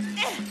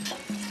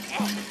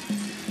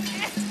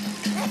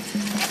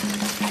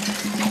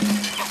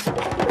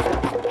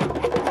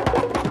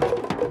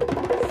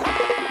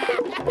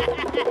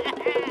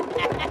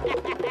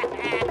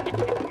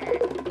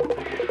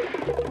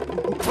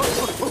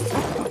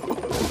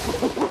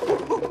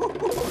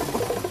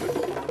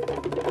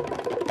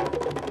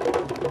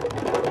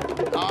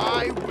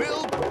 I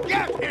will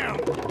get him!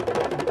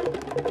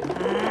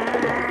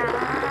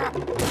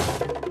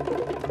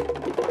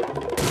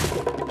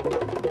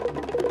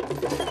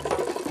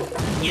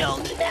 You'll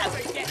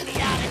never get me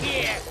out of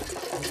here!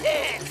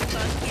 Dance,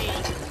 monkey!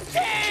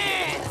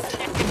 Dance!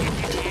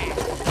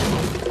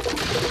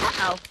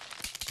 Uh-oh.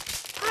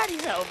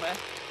 Party's over.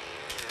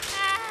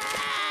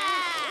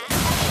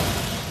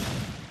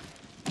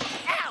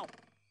 Ow!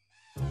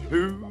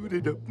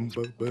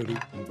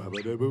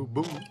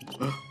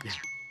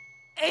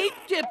 Ape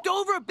tipped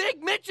over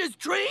Big Mitch's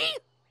tree?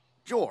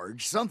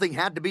 George, something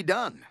had to be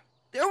done.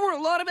 There were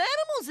a lot of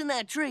animals in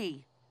that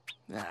tree.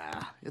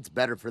 Ah, it's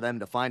better for them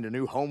to find a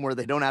new home where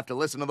they don't have to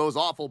listen to those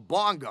awful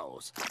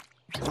bongos.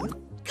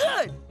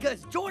 Good,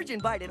 because George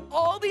invited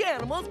all the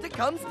animals to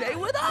come stay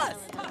with us.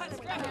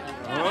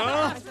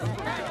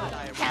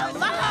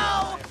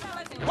 Hello!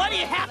 What do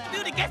you have to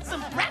do to get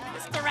some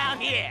breakfast around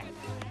here?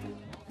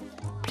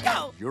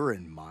 Go! You're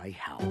in my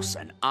house,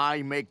 and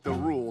I make the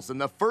rules,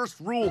 and the first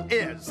rule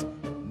is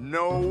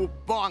no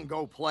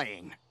bongo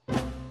playing.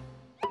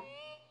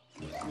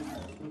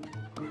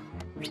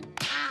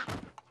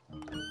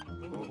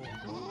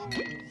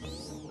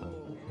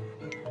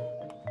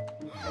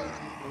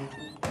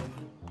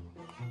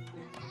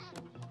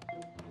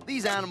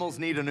 These animals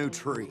need a new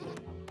tree.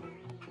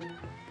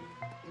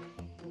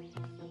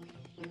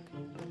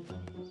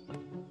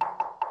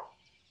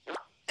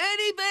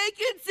 Any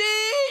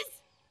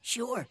vacancies?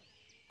 Sure.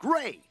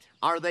 Great.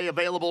 Are they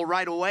available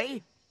right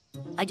away?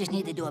 I just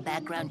need to do a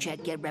background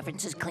check, get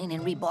references clean,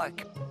 and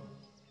rebark.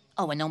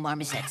 Oh, and no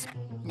marmosets.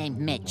 Named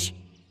Mitch.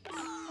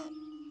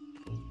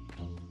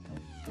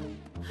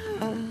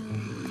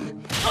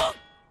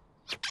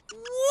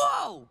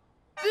 Whoa!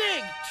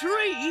 Big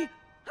tree?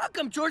 How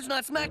come George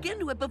not smack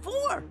into it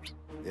before?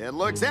 It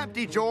looks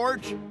empty,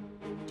 George.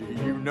 Do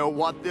you know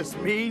what this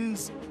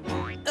means?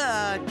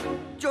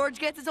 George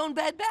gets his own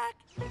bed back?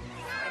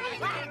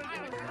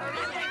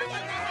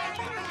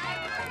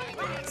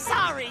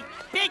 Sorry,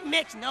 Big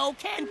Mitch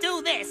can't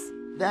do this.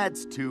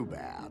 That's too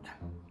bad.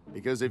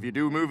 Because if you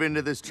do move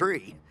into this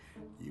tree,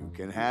 you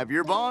can have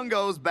your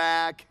bongos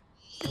back.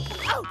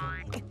 Oh,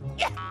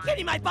 yeah, give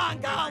me my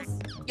bongos.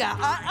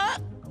 Yeah,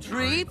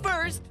 tree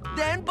first,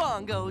 then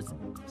bongos.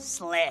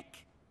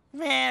 Slick,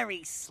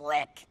 very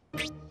slick.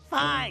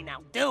 Fine,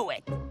 I'll do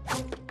it.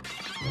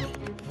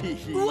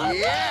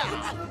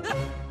 Yeah!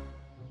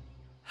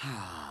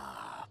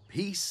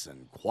 Peace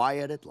and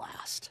quiet at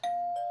last.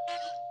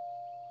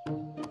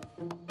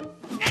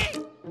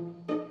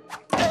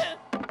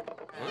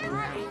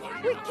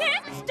 We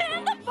can't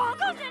stand the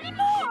bongos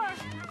anymore!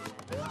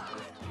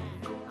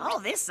 All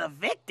this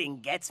evicting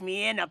gets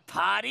me in a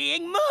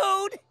partying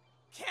mood.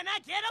 Can I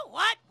get a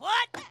what?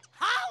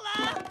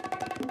 Holla!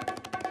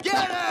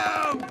 Get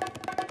him!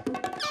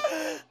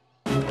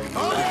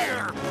 Come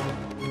here!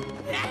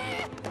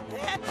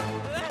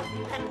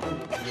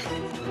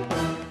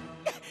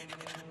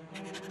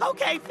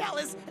 Okay,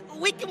 fellas,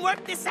 we can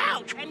work this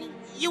out. I mean,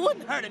 you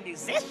wouldn't hurt a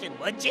musician,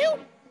 would you?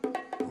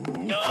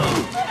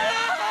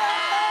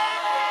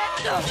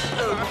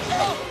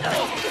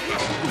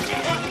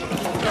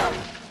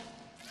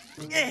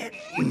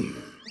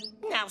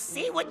 Now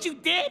see what you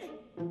did?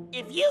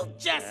 If you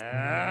just...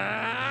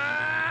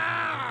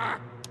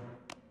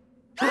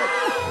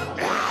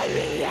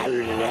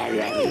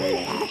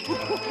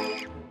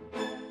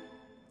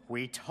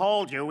 We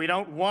told you we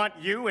don't want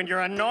you and your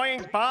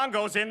annoying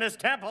bongos in this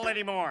temple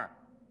anymore.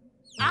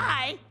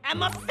 I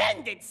am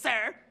offended,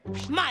 sir.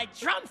 My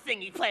drum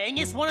thingy playing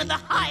is one of the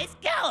highest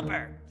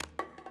caliber.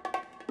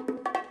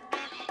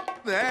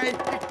 Hey,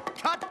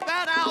 cut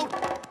that out!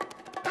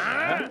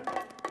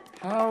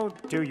 How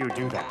do you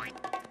do that?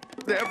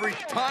 Every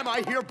time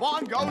I hear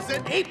bongos,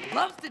 Ape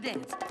loves to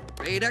dance.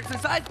 Great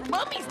exercise for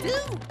mummies, too.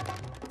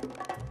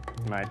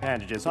 My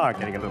bandages are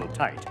getting a little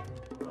tight.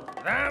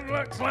 That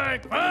looks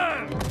like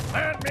fun!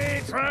 Let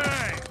me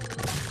try!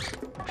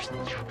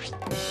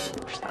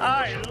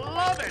 I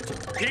love it!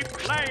 Keep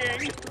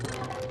playing!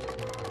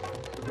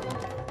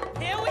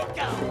 Here we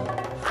go!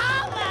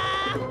 Holla!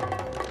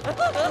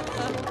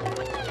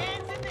 Put your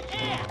hands in the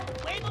air!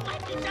 Wave them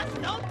like you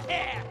just don't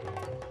care!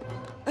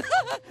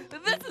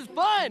 This is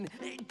fun!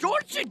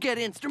 George should get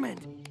instrument.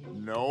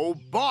 No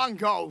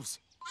bongos!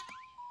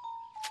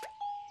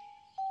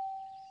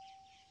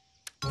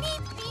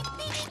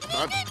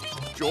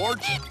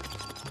 George?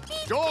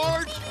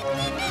 George!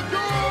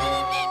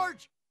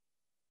 George!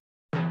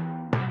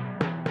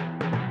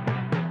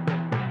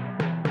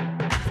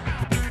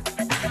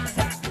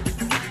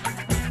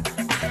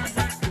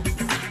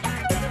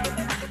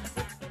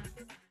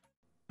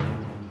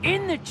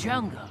 In the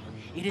jungle,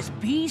 it is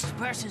beast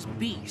versus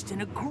beast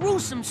in a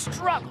gruesome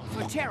struggle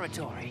for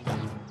territory.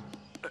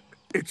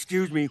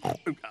 Excuse me,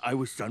 I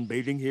was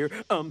sunbathing here.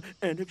 And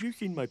have you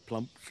seen my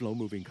plump,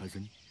 slow-moving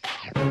cousin?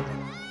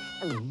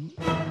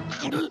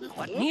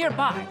 But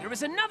nearby, there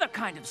is another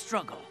kind of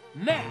struggle.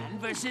 Man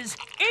versus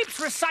Apes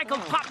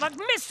recycled potluck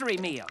mystery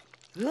meal.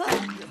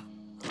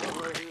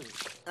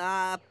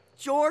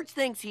 George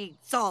thinks he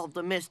solved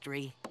the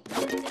mystery.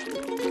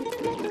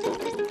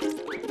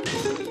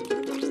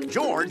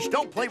 George,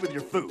 don't play with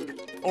your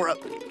food. Or,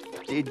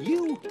 did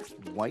you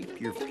wipe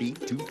your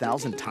feet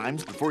 2,000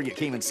 times before you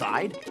came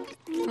inside?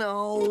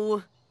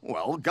 No.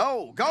 Well,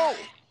 go, go!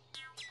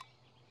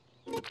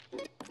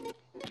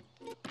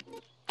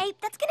 Ape,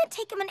 that's gonna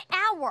take him an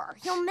hour.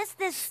 He'll miss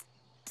this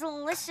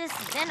delicious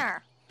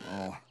dinner.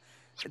 Oh,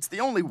 it's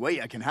the only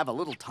way I can have a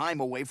little time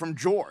away from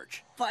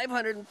George.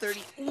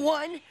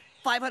 531,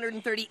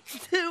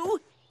 532.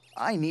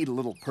 I need a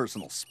little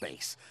personal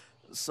space.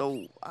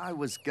 So I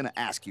was gonna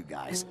ask you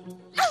guys.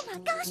 Oh my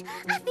gosh,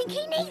 I think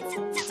he needs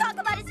to talk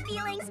about his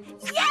feelings.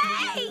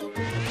 Yay!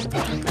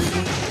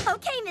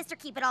 Okay, Mr.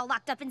 Keep It All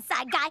Locked Up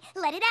Inside guy,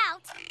 let it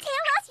out.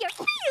 Tell us your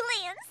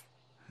feelings.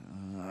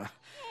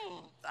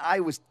 I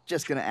was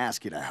just gonna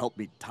ask you to help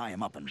me tie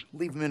him up and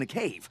leave him in a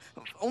cave.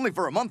 Only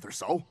for a month or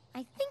so.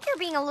 I think you're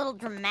being a little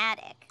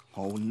dramatic.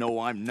 Oh, no,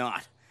 I'm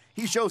not.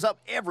 He shows up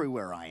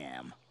everywhere I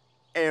am.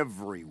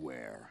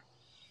 Everywhere.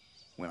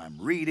 When I'm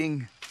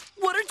reading.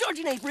 What are George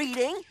and Ape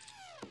reading?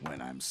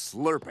 When I'm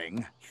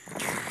slurping.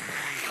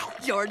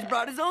 George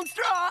brought his own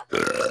straw.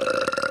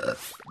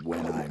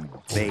 When I'm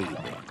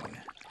bathing.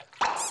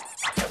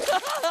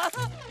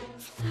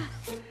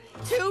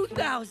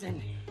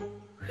 2,000.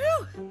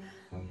 Whew.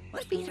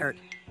 My feet hurt.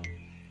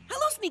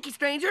 Hello, sneaky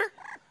stranger.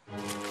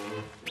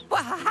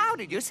 Well, how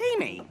did you see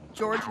me?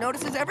 George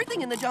notices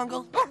everything in the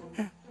jungle.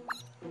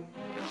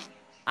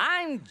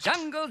 I'm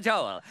Jungle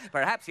Joel.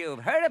 Perhaps you've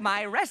heard of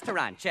my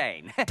restaurant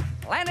chain,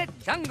 Planet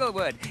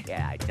Junglewood.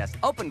 Yeah, I just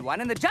opened one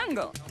in the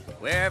jungle.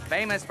 We're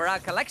famous for our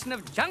collection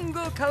of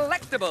jungle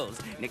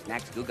collectibles,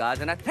 knickknacks,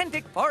 gewgaws, and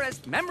authentic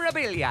forest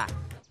memorabilia.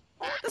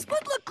 Does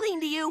food look clean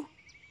to you?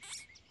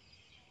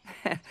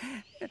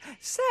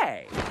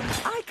 Say,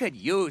 I could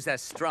use a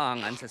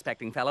strong,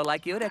 unsuspecting fellow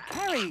like you to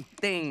carry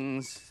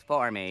things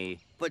for me.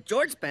 But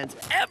George spends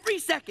every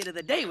second of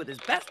the day with his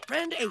best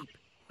friend, Ape.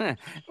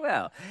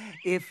 Well,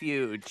 if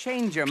you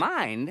change your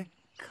mind,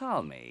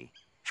 call me.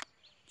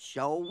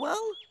 Joel?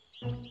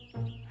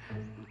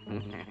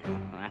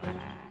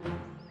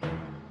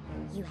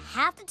 You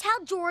have to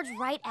tell George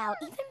right out.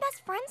 Even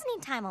best friends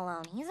need time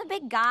alone. He's a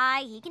big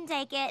guy. He can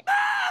take it.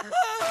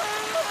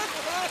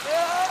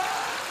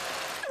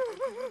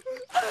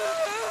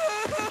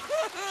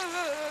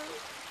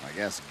 I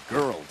guess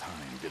girl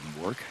time didn't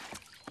work.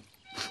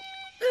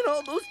 And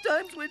all those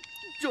times when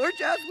George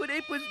asked what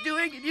Ape was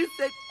doing and you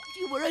said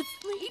you were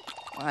asleep.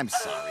 I'm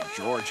sorry,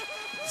 George.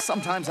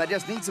 Sometimes I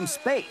just need some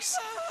space.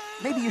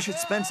 Maybe you should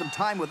spend some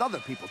time with other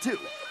people, too.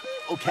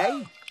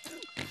 Okay?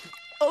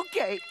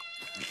 Okay.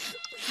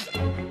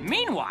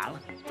 Meanwhile,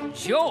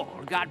 Joel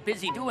got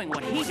busy doing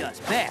what he does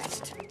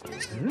best.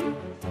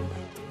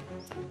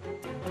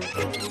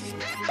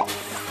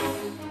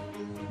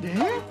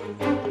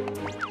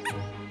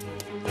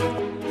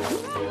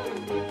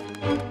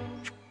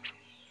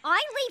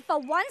 I leave for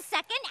 1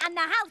 second and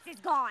the house is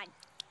gone.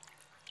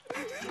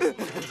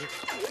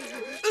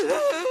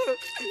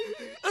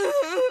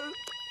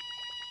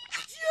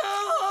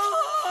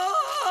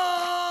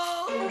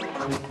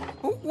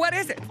 What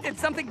is it? Did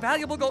something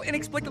valuable go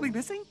inexplicably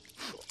missing?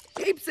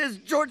 Ape says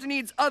George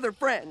needs other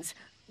friends.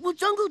 Will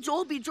Jungle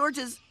Joel be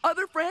George's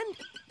other friend?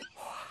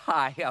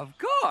 Why, of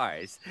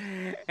course.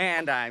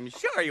 And I'm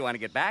sure you want to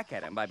get back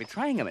at him by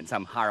betraying him in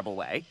some horrible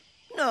way.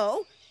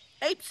 No.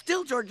 Ape's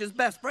still George's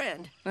best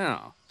friend.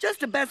 Oh.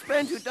 Just a best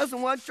friend who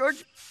doesn't want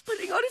George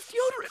putting on his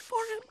deodorant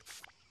for him.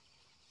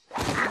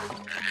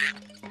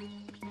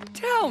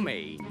 Tell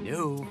me,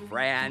 new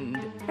friend,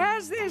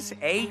 has this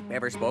ape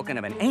ever spoken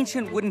of an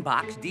ancient wooden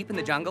box deep in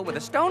the jungle with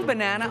a stone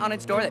banana on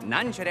its door that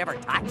none should ever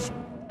touch?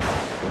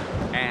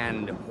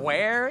 And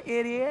where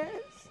it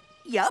is?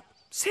 Yup.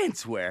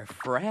 Since we're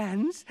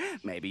friends,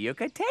 maybe you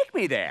could take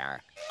me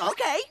there.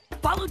 Okay,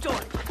 follow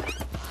George.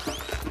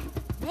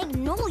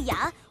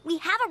 Magnolia, we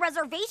have a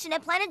reservation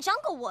at Planet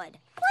Junglewood.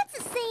 What's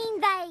the scene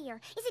there?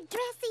 Is it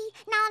dressy,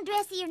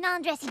 non-dressy, or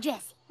non-dressy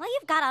dressy? What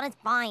you've got on is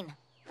fine.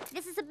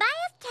 This is a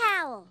bath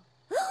towel.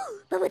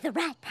 But with the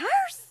right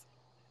purse.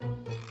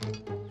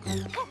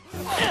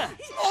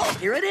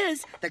 Here it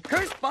is, the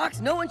cursed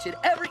box no one should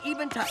ever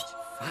even touch.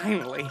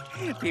 Finally,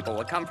 people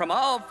will come from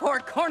all four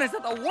corners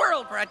of the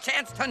world for a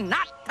chance to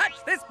not touch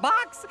this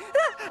box.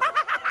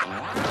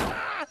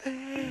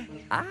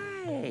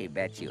 I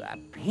bet you a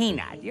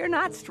peanut you're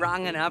not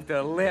strong enough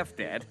to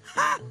lift it.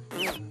 Ha!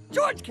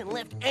 George can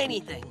lift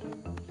anything.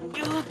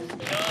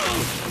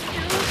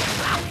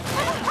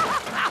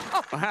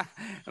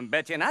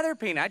 Bet you another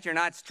peanut you're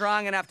not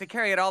strong enough to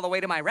carry it all the way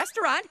to my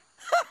restaurant.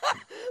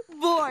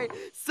 Boy,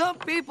 some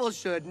people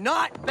should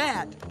not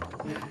bet.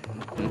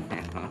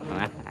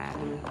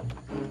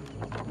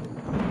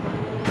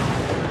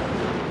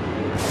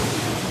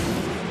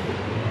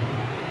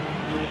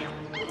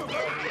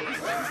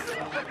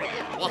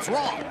 What's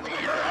wrong?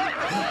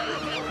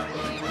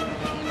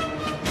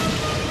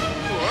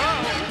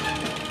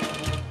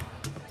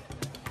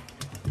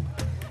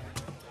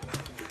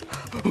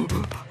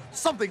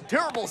 Something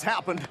terrible's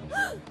happened.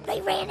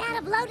 They ran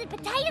out of loaded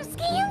potato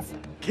skins?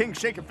 King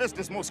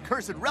Shake-a-Fistus' most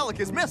cursed relic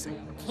is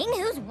missing. King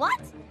who's what?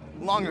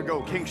 Long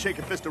ago, King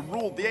Shake-a-Fista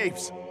ruled the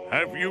apes.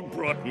 Have you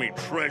brought me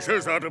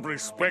treasures out of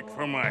respect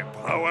for my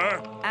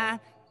power?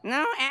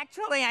 No,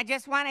 actually, I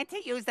just wanted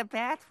to use the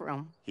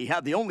bathroom. He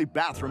had the only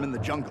bathroom in the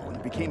jungle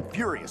and became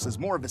furious as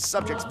more of his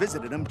subjects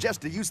visited him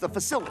just to use the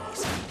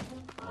facilities.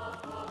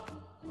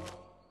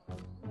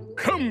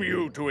 Come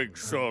you to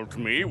exalt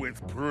me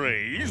with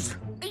praise?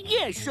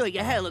 Yeah, sure,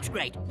 your hair looks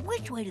great.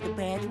 Which way to the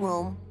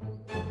bathroom?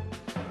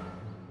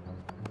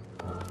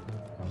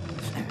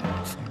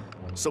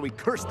 So he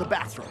cursed the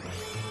bathroom.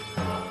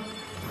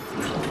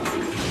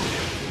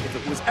 If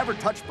it was ever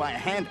touched by a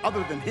hand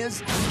other than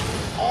his,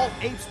 all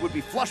apes would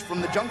be flushed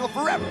from the jungle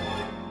forever.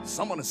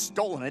 Someone has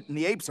stolen it and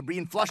the apes are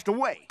being flushed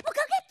away. Well,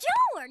 go get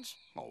George.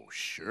 Oh,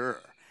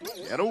 sure.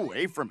 Get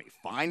away from me.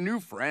 Find new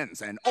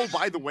friends. And, oh,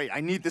 by the way,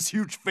 I need this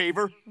huge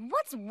favor.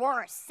 What's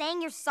worse,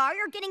 saying you're sorry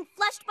or getting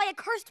flushed by a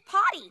cursed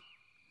potty?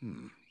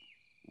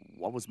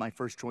 What was my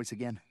first choice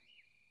again?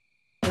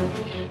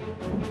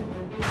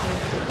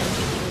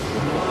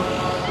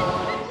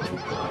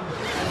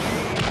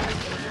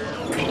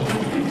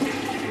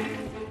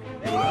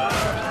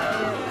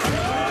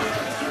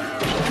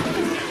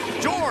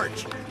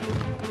 George!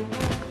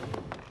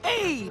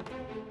 Ape!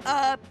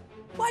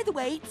 By the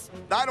way,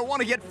 I don't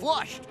want to get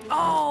flushed.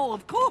 oh,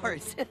 of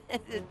course.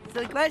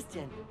 Silly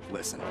question.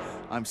 Listen,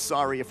 I'm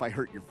sorry if I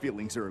hurt your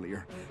feelings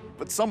earlier,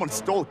 but someone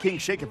stole King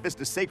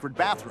Shake-a-Fista's sacred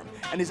bathroom,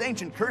 and his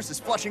ancient curse is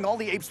flushing all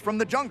the apes from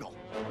the jungle.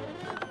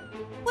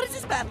 What does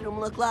this bathroom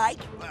look like?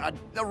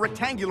 A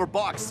rectangular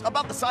box,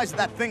 about the size of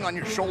that thing on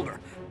your shoulder.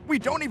 We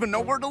don't even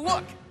know where to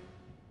look.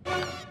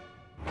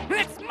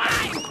 It's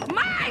mine!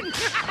 Mine!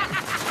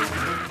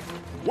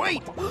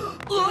 Wait!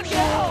 Look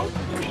out!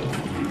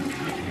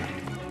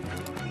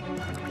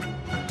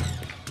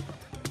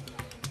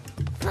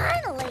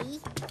 Finally.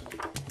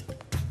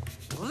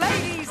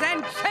 Ladies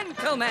and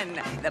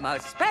gentlemen, the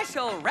most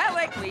special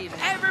relic we've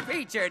ever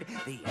featured,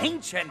 the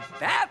ancient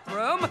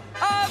bathroom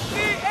of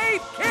the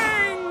Ape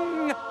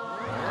King!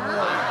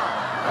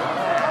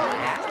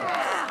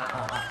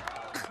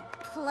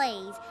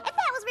 Please, if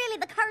that was really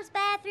the cursed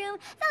bathroom,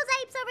 those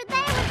apes over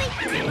there would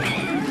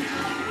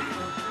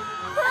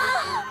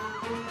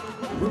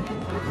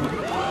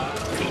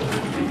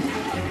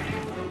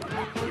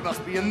be... He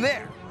must be in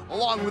there,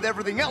 along with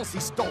everything else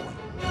he's stolen.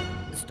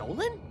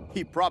 Stolen?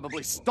 He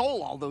probably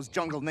stole all those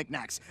jungle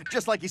knickknacks,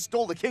 just like he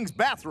stole the king's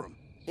bathroom.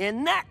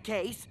 In that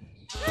case...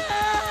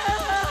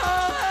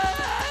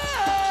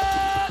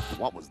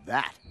 What was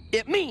that?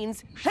 It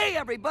means, hey,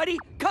 everybody,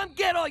 come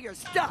get all your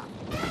stuff.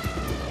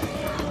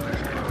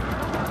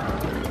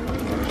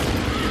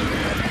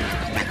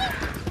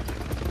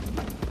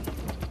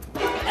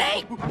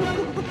 Hey!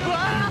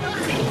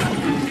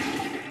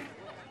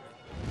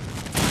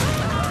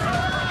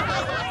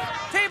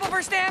 Table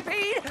for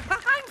Stampede?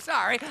 I'm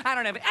sorry, I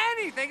don't have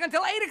anything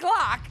until 8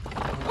 o'clock.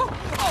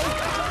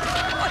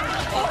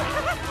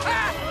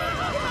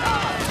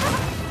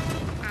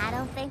 I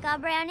don't think our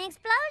brownie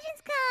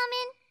explosion's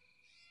coming.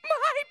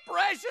 My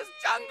precious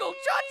jungle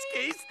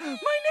tchotchkes!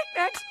 My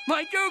knickknacks,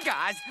 my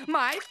gewgaws,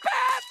 my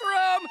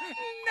bathroom!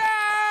 No!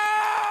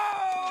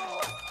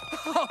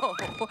 Oh,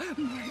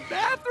 my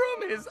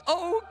bathroom is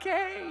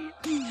okay.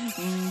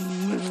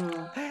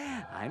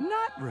 I'm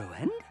not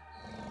ruined.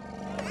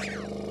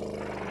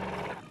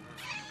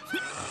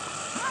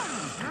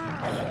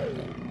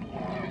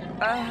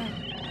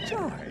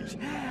 George,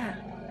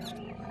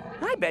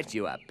 I bet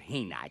you a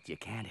peanut you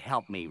can't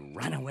help me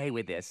run away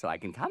with this so I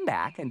can come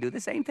back and do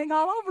the same thing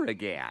all over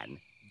again.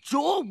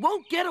 Joel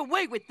won't get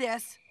away with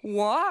this.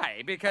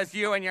 Why? Because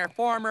you and your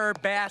former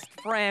best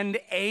friend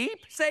Ape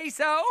say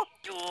so?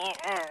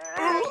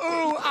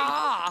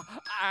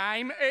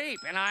 I'm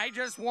Ape, and I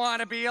just want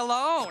to be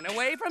alone,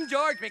 away from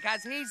George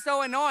because he's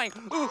so annoying.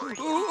 I'm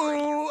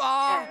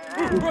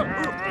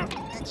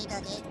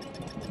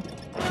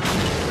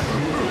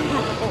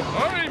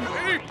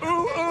Ape!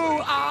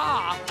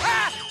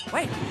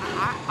 Wait,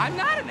 I'm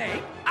not an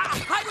ape.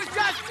 I was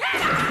just...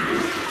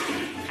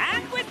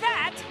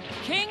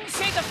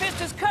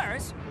 Mephisto's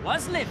curse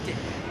was lifted.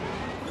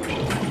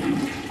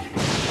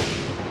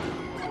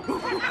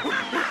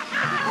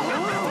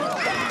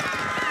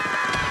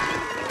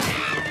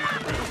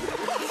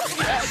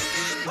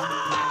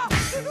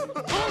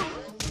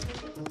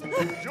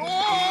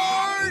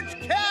 George,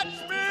 catch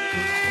me!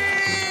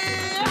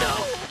 No!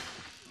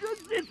 Does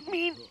this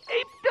mean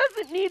Ape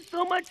doesn't need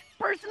so much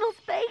personal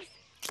space?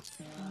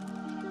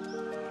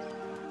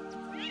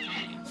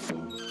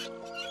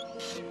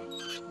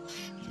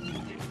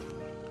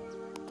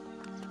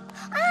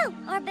 Oh,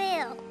 our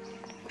bill.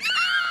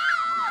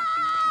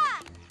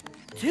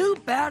 Too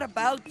bad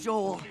about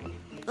Joel.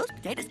 Those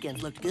potato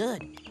skins looked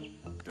good.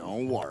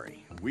 Don't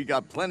worry. We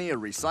got plenty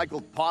of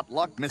recycled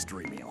potluck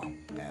mystery meal.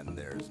 And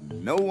there's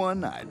no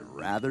one I'd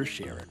rather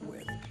share it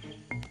with.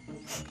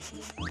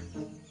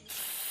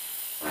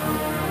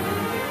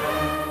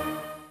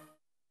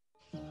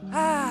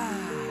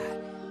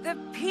 The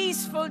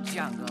peaceful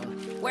jungle,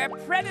 where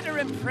predator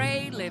and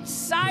prey live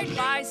side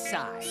by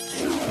side,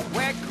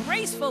 where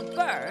graceful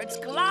birds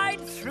glide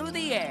through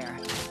the air,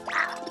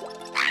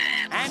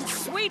 and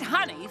sweet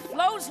honey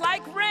flows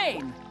like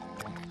rain.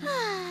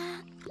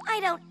 I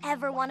don't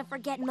ever want to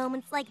forget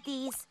moments like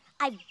these.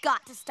 I've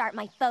got to start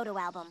my photo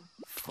album.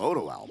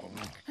 Photo album?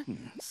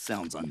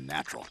 Sounds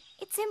unnatural.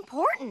 It's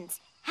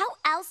important. How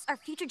else are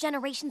future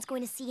generations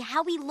going to see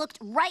how we looked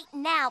right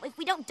now if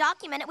we don't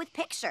document it with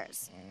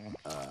pictures?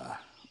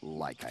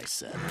 Like I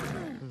said.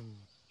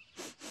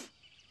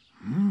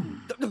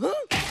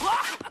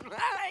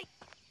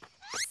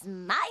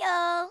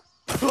 Smile!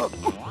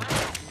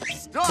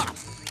 Stop!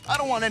 I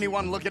don't want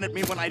anyone looking at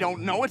me when I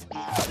don't know it.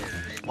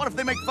 What if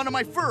they make fun of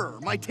my fur,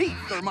 my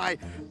teeth, or my...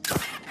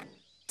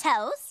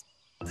 Toes?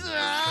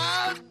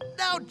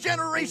 Now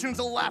generations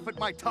will laugh at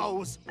my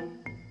toes.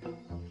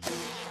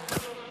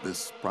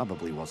 This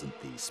probably wasn't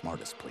the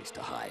smartest place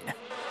to hide.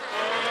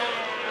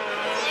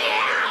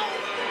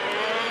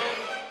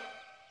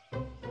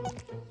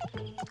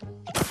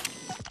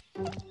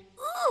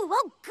 Ooh,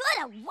 oh good,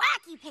 a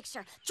wacky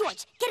picture.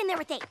 George, get in there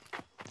with Ape.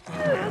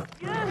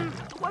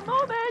 One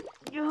moment.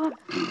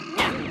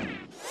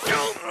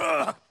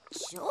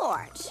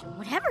 George,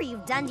 whatever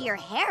you've done to your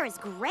hair is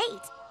great.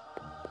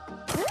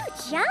 Ooh,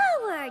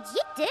 George,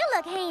 you do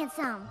look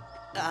handsome.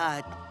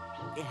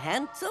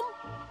 Handsome?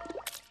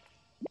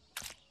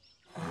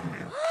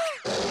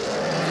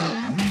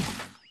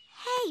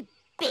 Hey,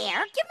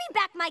 Bear, give me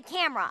back my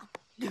camera.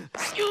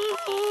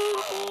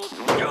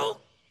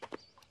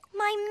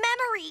 My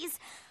memories.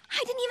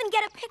 I didn't even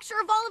get a picture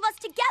of all of us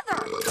together.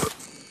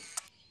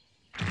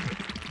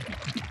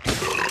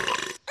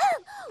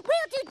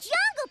 We'll do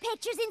jungle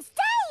pictures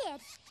instead.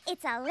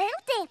 It's a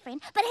little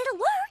different, but it'll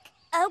work.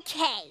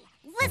 Okay,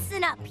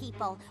 listen up,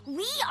 people.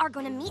 We are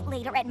going to meet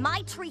later at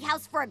my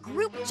treehouse for a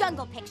group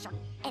jungle picture.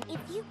 And if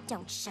you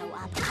don't show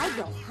up, I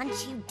will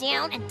hunt you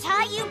down and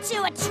tie you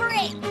to a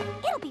tree.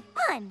 It'll be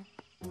fun.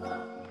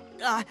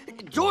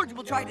 George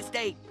will try to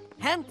stay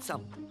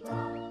handsome.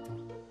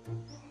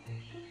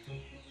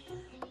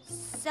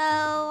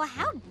 So,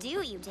 how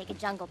do you take a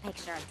jungle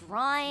picture? A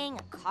drawing,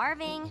 a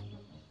carving?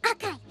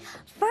 Okay,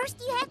 first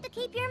you have to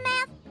keep your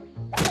mouth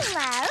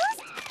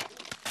closed.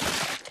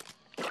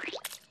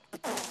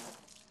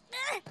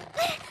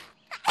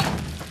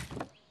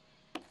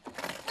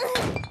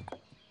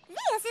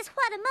 This is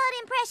what a mud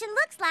impression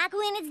looks like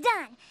when it's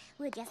done.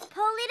 We'll just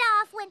pull it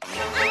off when...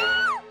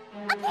 Oh!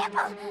 A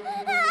pimple!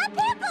 A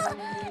pimple!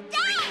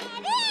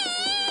 Daddy!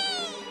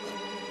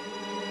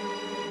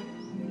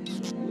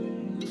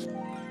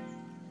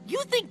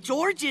 You think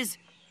George is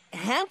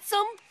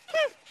handsome?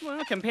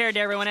 Well, compared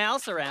to everyone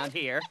else around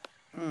here.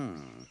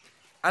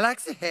 I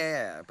like the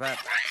hair, but...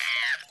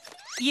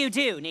 You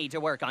do need to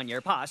work on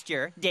your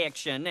posture,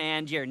 diction,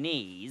 and your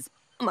knees.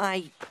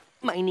 My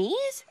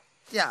knees?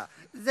 Yeah,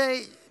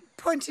 they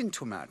point in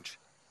too much.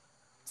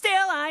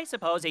 Still, I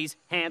suppose he's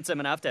handsome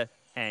enough to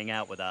hang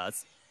out with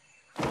us.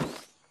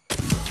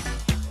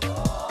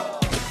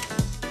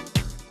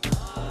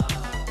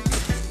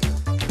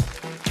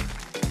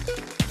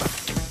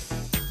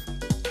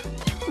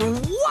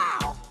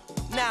 Wow!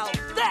 Now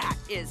that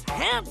is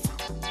handsome!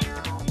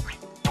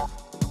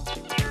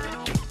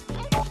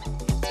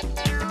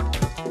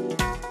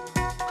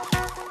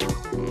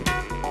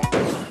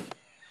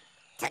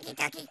 Tucky,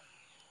 tucky.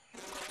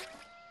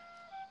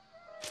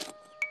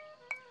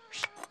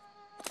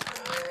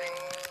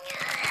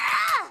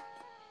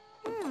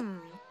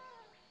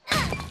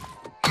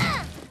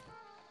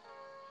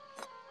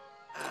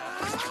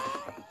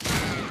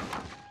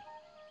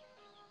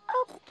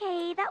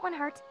 Okay, that one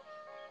hurt.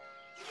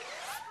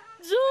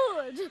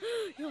 George,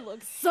 you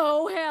look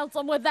so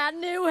handsome with that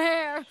new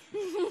hair.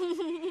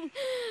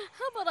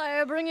 How about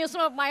I bring you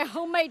some of my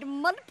homemade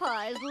mud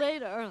pies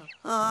later?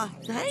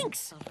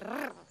 Thanks.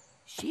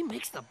 She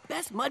makes the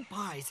best mud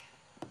pies.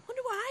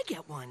 Wonder why I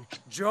get one.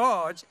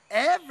 George,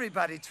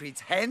 everybody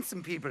treats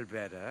handsome people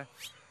better.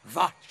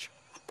 Watch.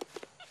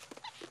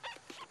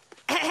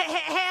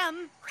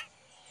 Ahem.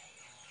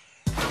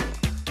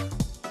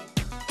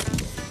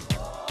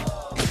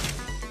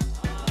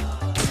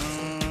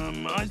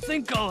 I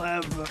think I'll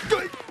have...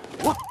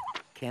 What?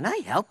 Can I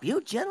help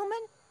you, gentlemen?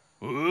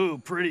 Ooh,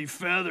 pretty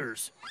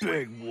feathers.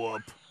 Big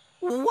whoop.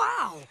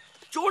 Wow!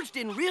 George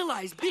didn't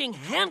realize being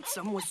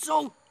handsome was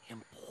so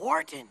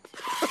important.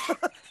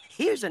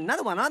 Here's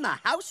another one on the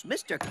house,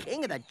 Mr.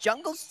 King of the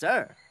Jungle,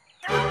 sir.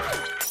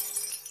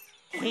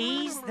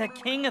 He's the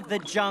king of the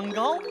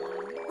jungle?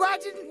 Why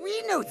didn't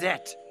we know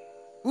that?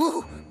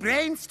 Ooh,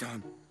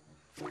 brainstorm.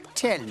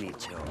 Tell me,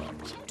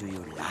 George, do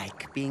you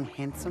like being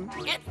handsome?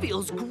 It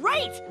feels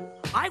great!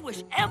 I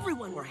wish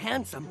everyone were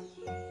handsome.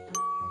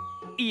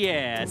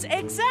 Yes,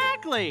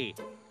 exactly.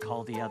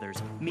 Call the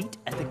others. Meet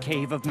at the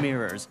Cave of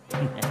Mirrors.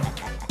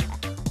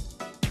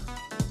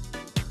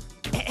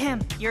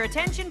 Your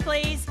attention,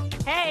 please.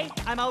 Hey,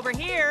 I'm over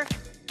here.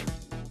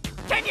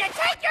 Can you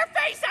take your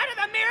face out of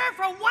the mirror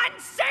for 1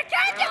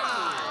 second?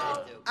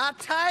 Our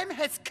time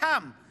has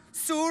come.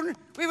 Soon,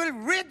 we will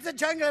rid the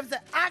jungle of the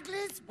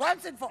uglies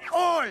once and for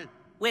all.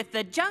 With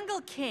the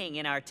Jungle King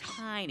in our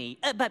tiny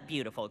but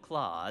beautiful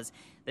claws,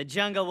 the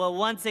jungle will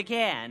once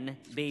again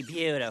be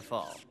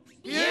beautiful.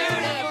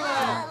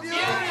 Beautiful!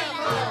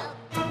 Beautiful!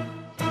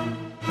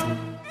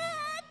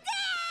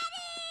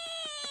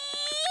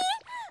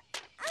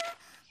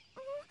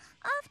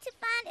 Off to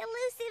find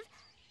elusive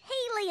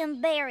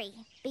helium berry.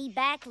 Be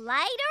back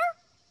later?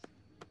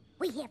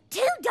 We have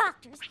 2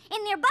 doctors,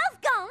 and they're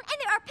both gone, and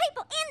there are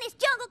people in this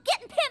jungle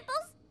getting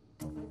pimples.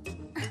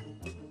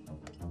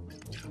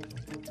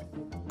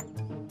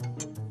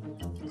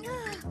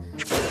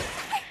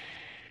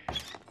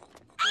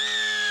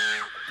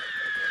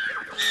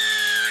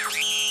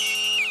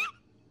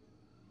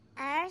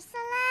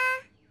 Ursula?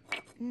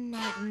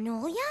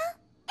 Magnolia?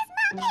 Is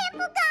my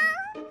pimple gone?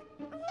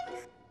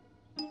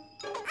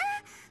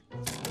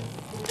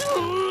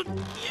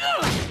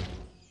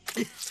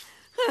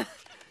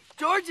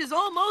 George is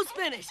almost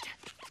finished.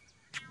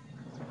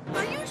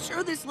 Are you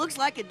sure this looks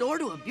like a door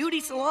to a beauty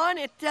salon?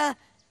 It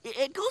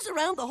goes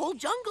around the whole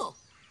jungle.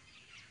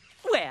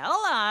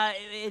 Well,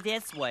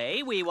 this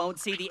way we won't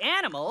see the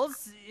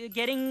animals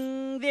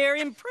getting their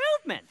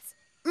improvements.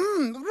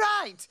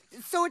 Right.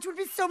 So it would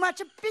be so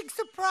much a big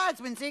surprise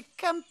when they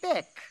come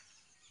back.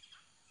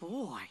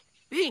 Boy,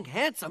 being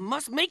handsome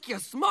must make you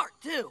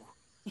smart, too.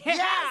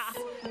 Yes!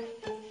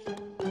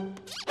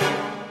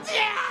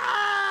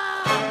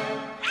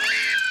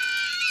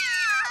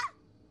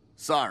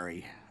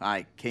 Sorry,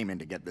 I came in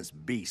to get this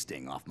bee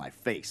sting off my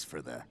face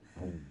for the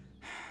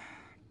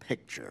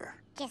picture.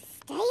 Just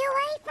stay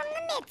away from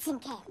the medicine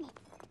cabinet.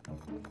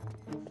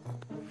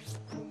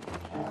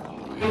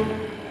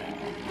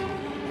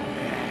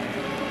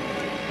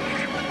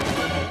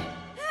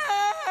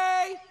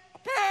 Hey!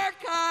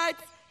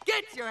 Haircuts!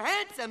 Get your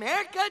handsome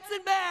haircuts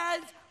and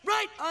bands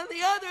right on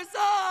the other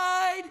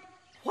side!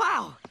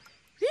 Wow,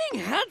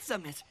 being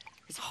handsome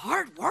is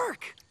hard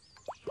work.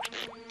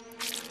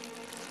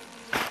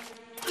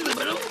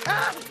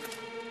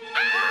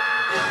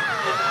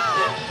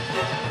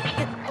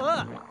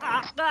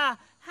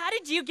 How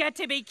did you get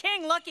to be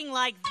king looking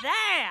like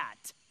that?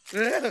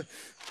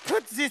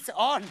 Put this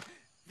on.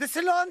 The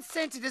salon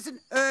sent it as an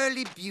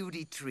early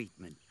beauty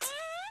treatment.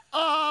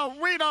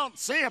 We don't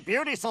see a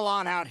beauty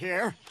salon out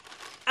here.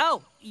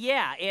 Oh,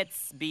 yeah,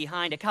 it's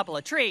behind a couple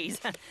of trees.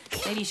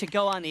 Maybe you should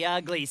go on the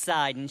ugly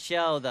side and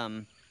show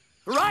them.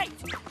 Right!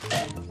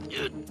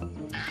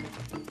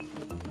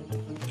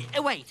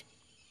 Wait,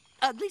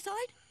 ugly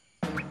side?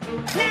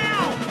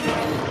 Now!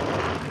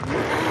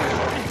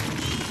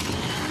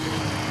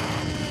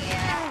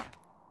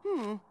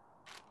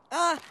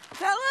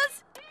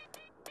 Fellas?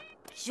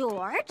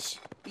 George?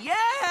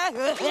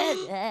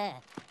 Yeah!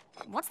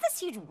 What's this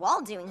huge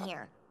wall doing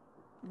here?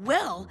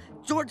 Well,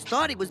 George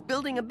thought he was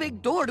building a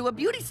big door to a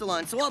beauty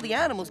salon so all the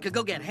animals could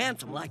go get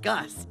handsome like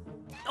us.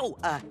 Oh,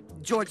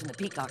 George and the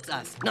peacocks,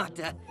 us. Not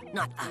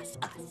us.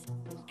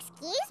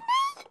 Excuse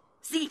me?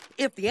 See,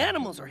 if the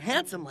animals are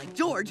handsome like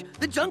George,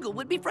 the jungle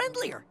would be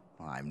friendlier.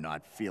 I'm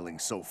not feeling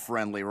so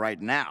friendly right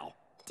now.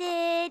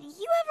 Did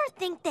you ever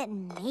think that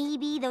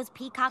maybe those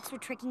peacocks were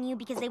tricking you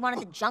because they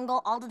wanted the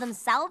jungle all to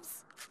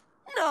themselves?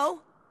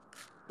 No,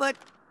 but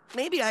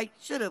maybe I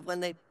should have when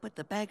they put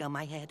the bag on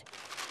my head.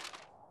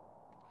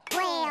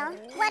 Well,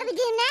 what do we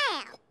do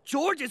now?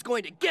 George is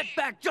going to get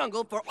back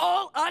jungle for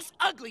all us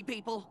ugly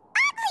people.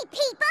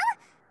 Ugly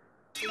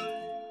people?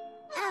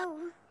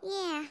 Oh,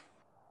 yeah.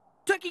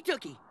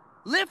 Tookie,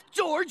 lift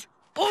George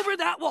over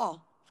that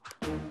wall.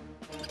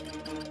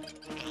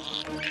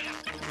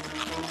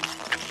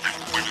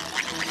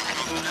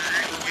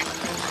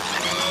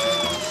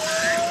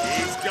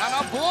 He's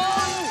gonna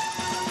blow!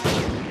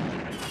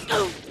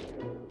 Oh.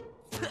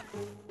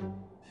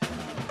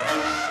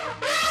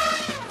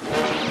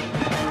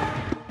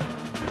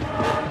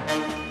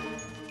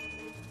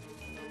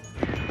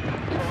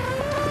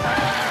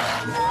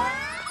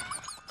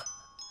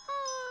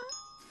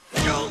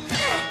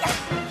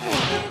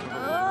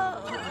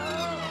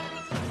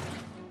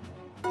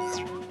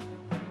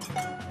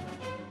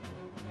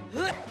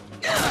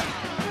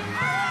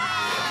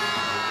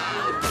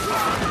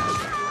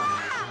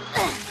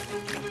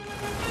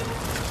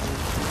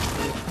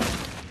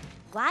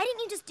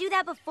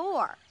 that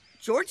before.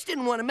 George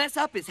didn't want to mess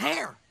up his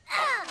hair.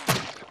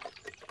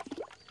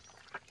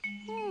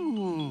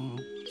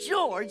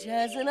 George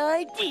has an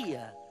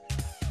idea.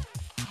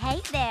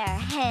 Hey there,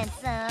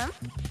 handsome.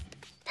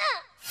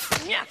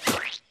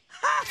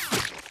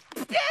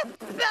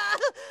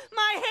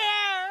 My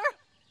hair!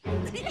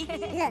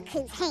 Look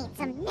who's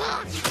handsome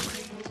now.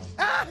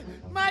 Ah,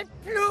 my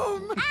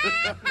plume!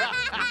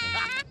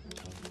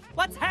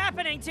 What's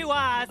happening to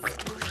us?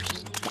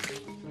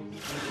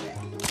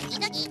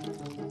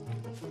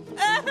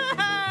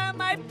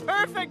 My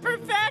perfect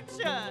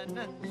perfection!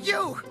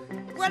 You!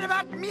 What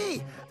about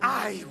me?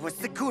 I was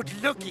the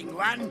good-looking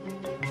one.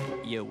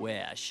 You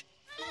wish.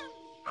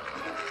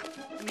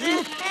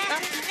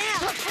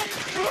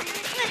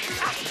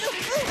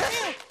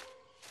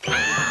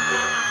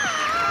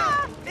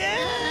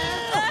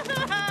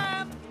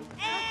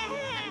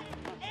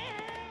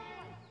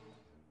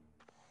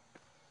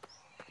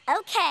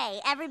 Okay,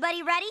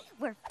 everybody ready?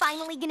 We're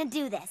finally gonna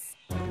do this.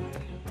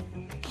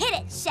 Hit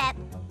it, Shep.